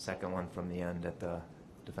 second one from the end at the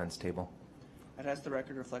defense table. I'd ask the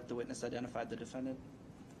record reflect the witness identified the defendant.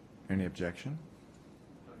 Any objection?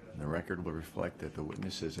 The record will reflect that the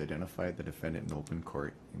witness has identified the defendant in open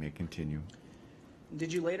court. You may continue.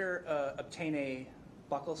 Did you later obtain a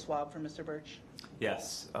buccal swab from Mr. Burch?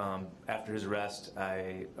 Yes. After his arrest,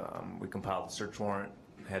 we compiled a search warrant,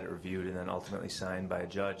 had it reviewed, and then ultimately signed by a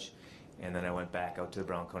judge. And then I went back out to the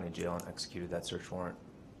Brown County Jail and executed that search warrant.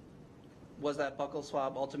 Was that buccal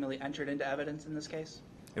swab ultimately entered into evidence in this case?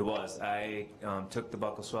 It was. I took the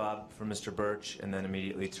buccal swab from Mr. Burch and then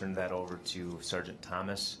immediately turned that over to Sergeant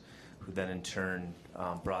Thomas, who then in turn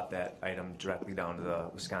brought that item directly down to the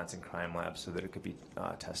Wisconsin Crime Lab so that it could be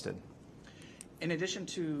tested. In addition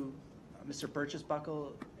to Mr. Burch's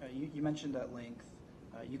buccal, you mentioned at length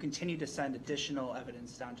you continue to send additional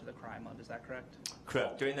evidence down to the crime lab. Is that correct?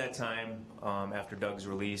 Correct. During that time, after Doug's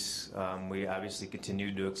release, we obviously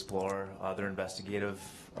continued to explore other investigative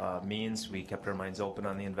means. We kept our minds open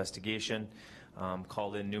on the investigation,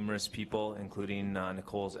 called in numerous people, including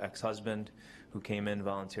Nicole's ex-husband, who came in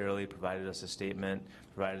voluntarily, provided us a statement,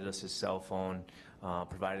 provided us his cell phone,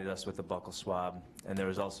 provided us with a buccal swab, and there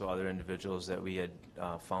was also other individuals that we had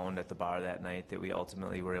found at the bar that night that we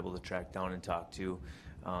ultimately were able to track down and talk to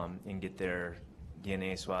and get their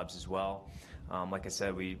DNA swabs as well. Like I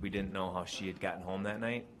said, we didn't know how she had gotten home that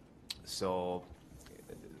night, so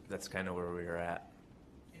that's kind of where we were at.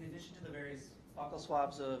 In addition to the various buccal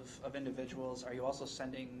swabs of individuals, are you also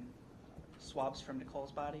sending swabs from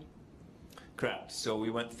Nicole's body? Correct. So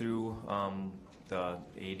we went through the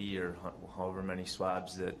 80 or however many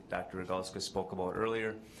swabs that Dr. Rogalska spoke about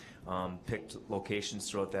earlier, picked locations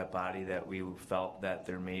throughout that body that we felt that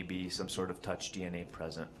there may be some sort of touch DNA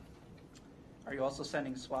present. Are you also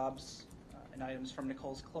sending swabs and items from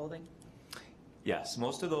Nicole's clothing? Yes,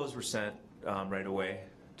 most of those were sent right away,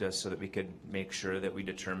 just so that we could make sure that we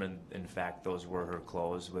determined, in fact, those were her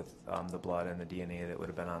clothes with the blood and the DNA that would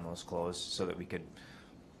have been on those clothes, so that we could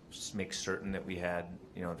just make certain that we had,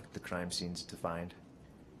 the crime scenes defined.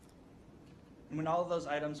 And when all of those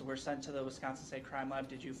items were sent to the Wisconsin State Crime Lab,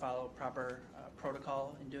 did you follow proper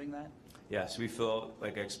protocol in doing that? Yes, we fill out,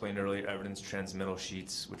 like I explained earlier, evidence transmittal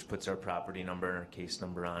sheets, which puts our property number and our case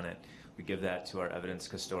number on it. We give that to our evidence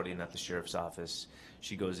custodian at the sheriff's office.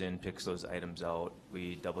 She goes in, picks those items out.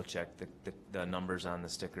 We double check the numbers on the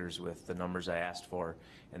stickers with the numbers I asked for,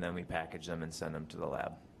 and then we package them and send them to the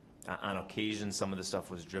lab. On occasion, some of the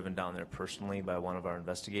stuff was driven down there personally by one of our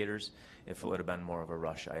investigators if it would have been more of a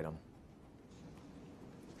rush item.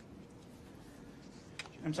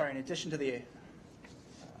 I'm sorry, in addition to the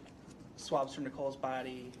swabs from Nicole's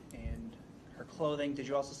body and her clothing, did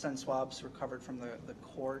you also send swabs recovered from the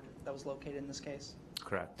cord that was located in this case?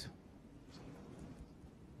 Correct.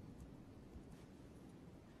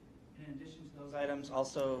 In addition to those items,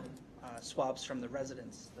 also swabs from the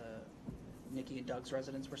residence, the Nikki and Doug's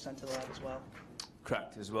residence were sent to the lab as well?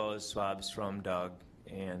 Correct, as well as swabs from Doug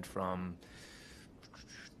and from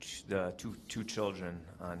the two children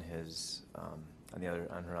on his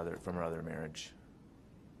from her other marriage.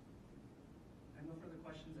 I have no further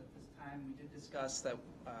questions at this time. We did discuss that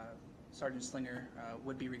Sergeant Slinger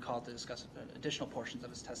would be recalled to discuss additional portions of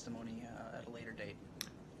his testimony at a later date.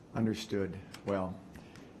 Understood. Well,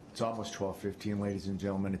 it's almost 12:15, ladies and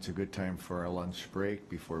gentlemen. It's a good time for our lunch break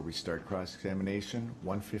before we start cross-examination.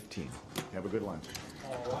 1:15. Have a good lunch.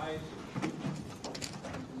 All right.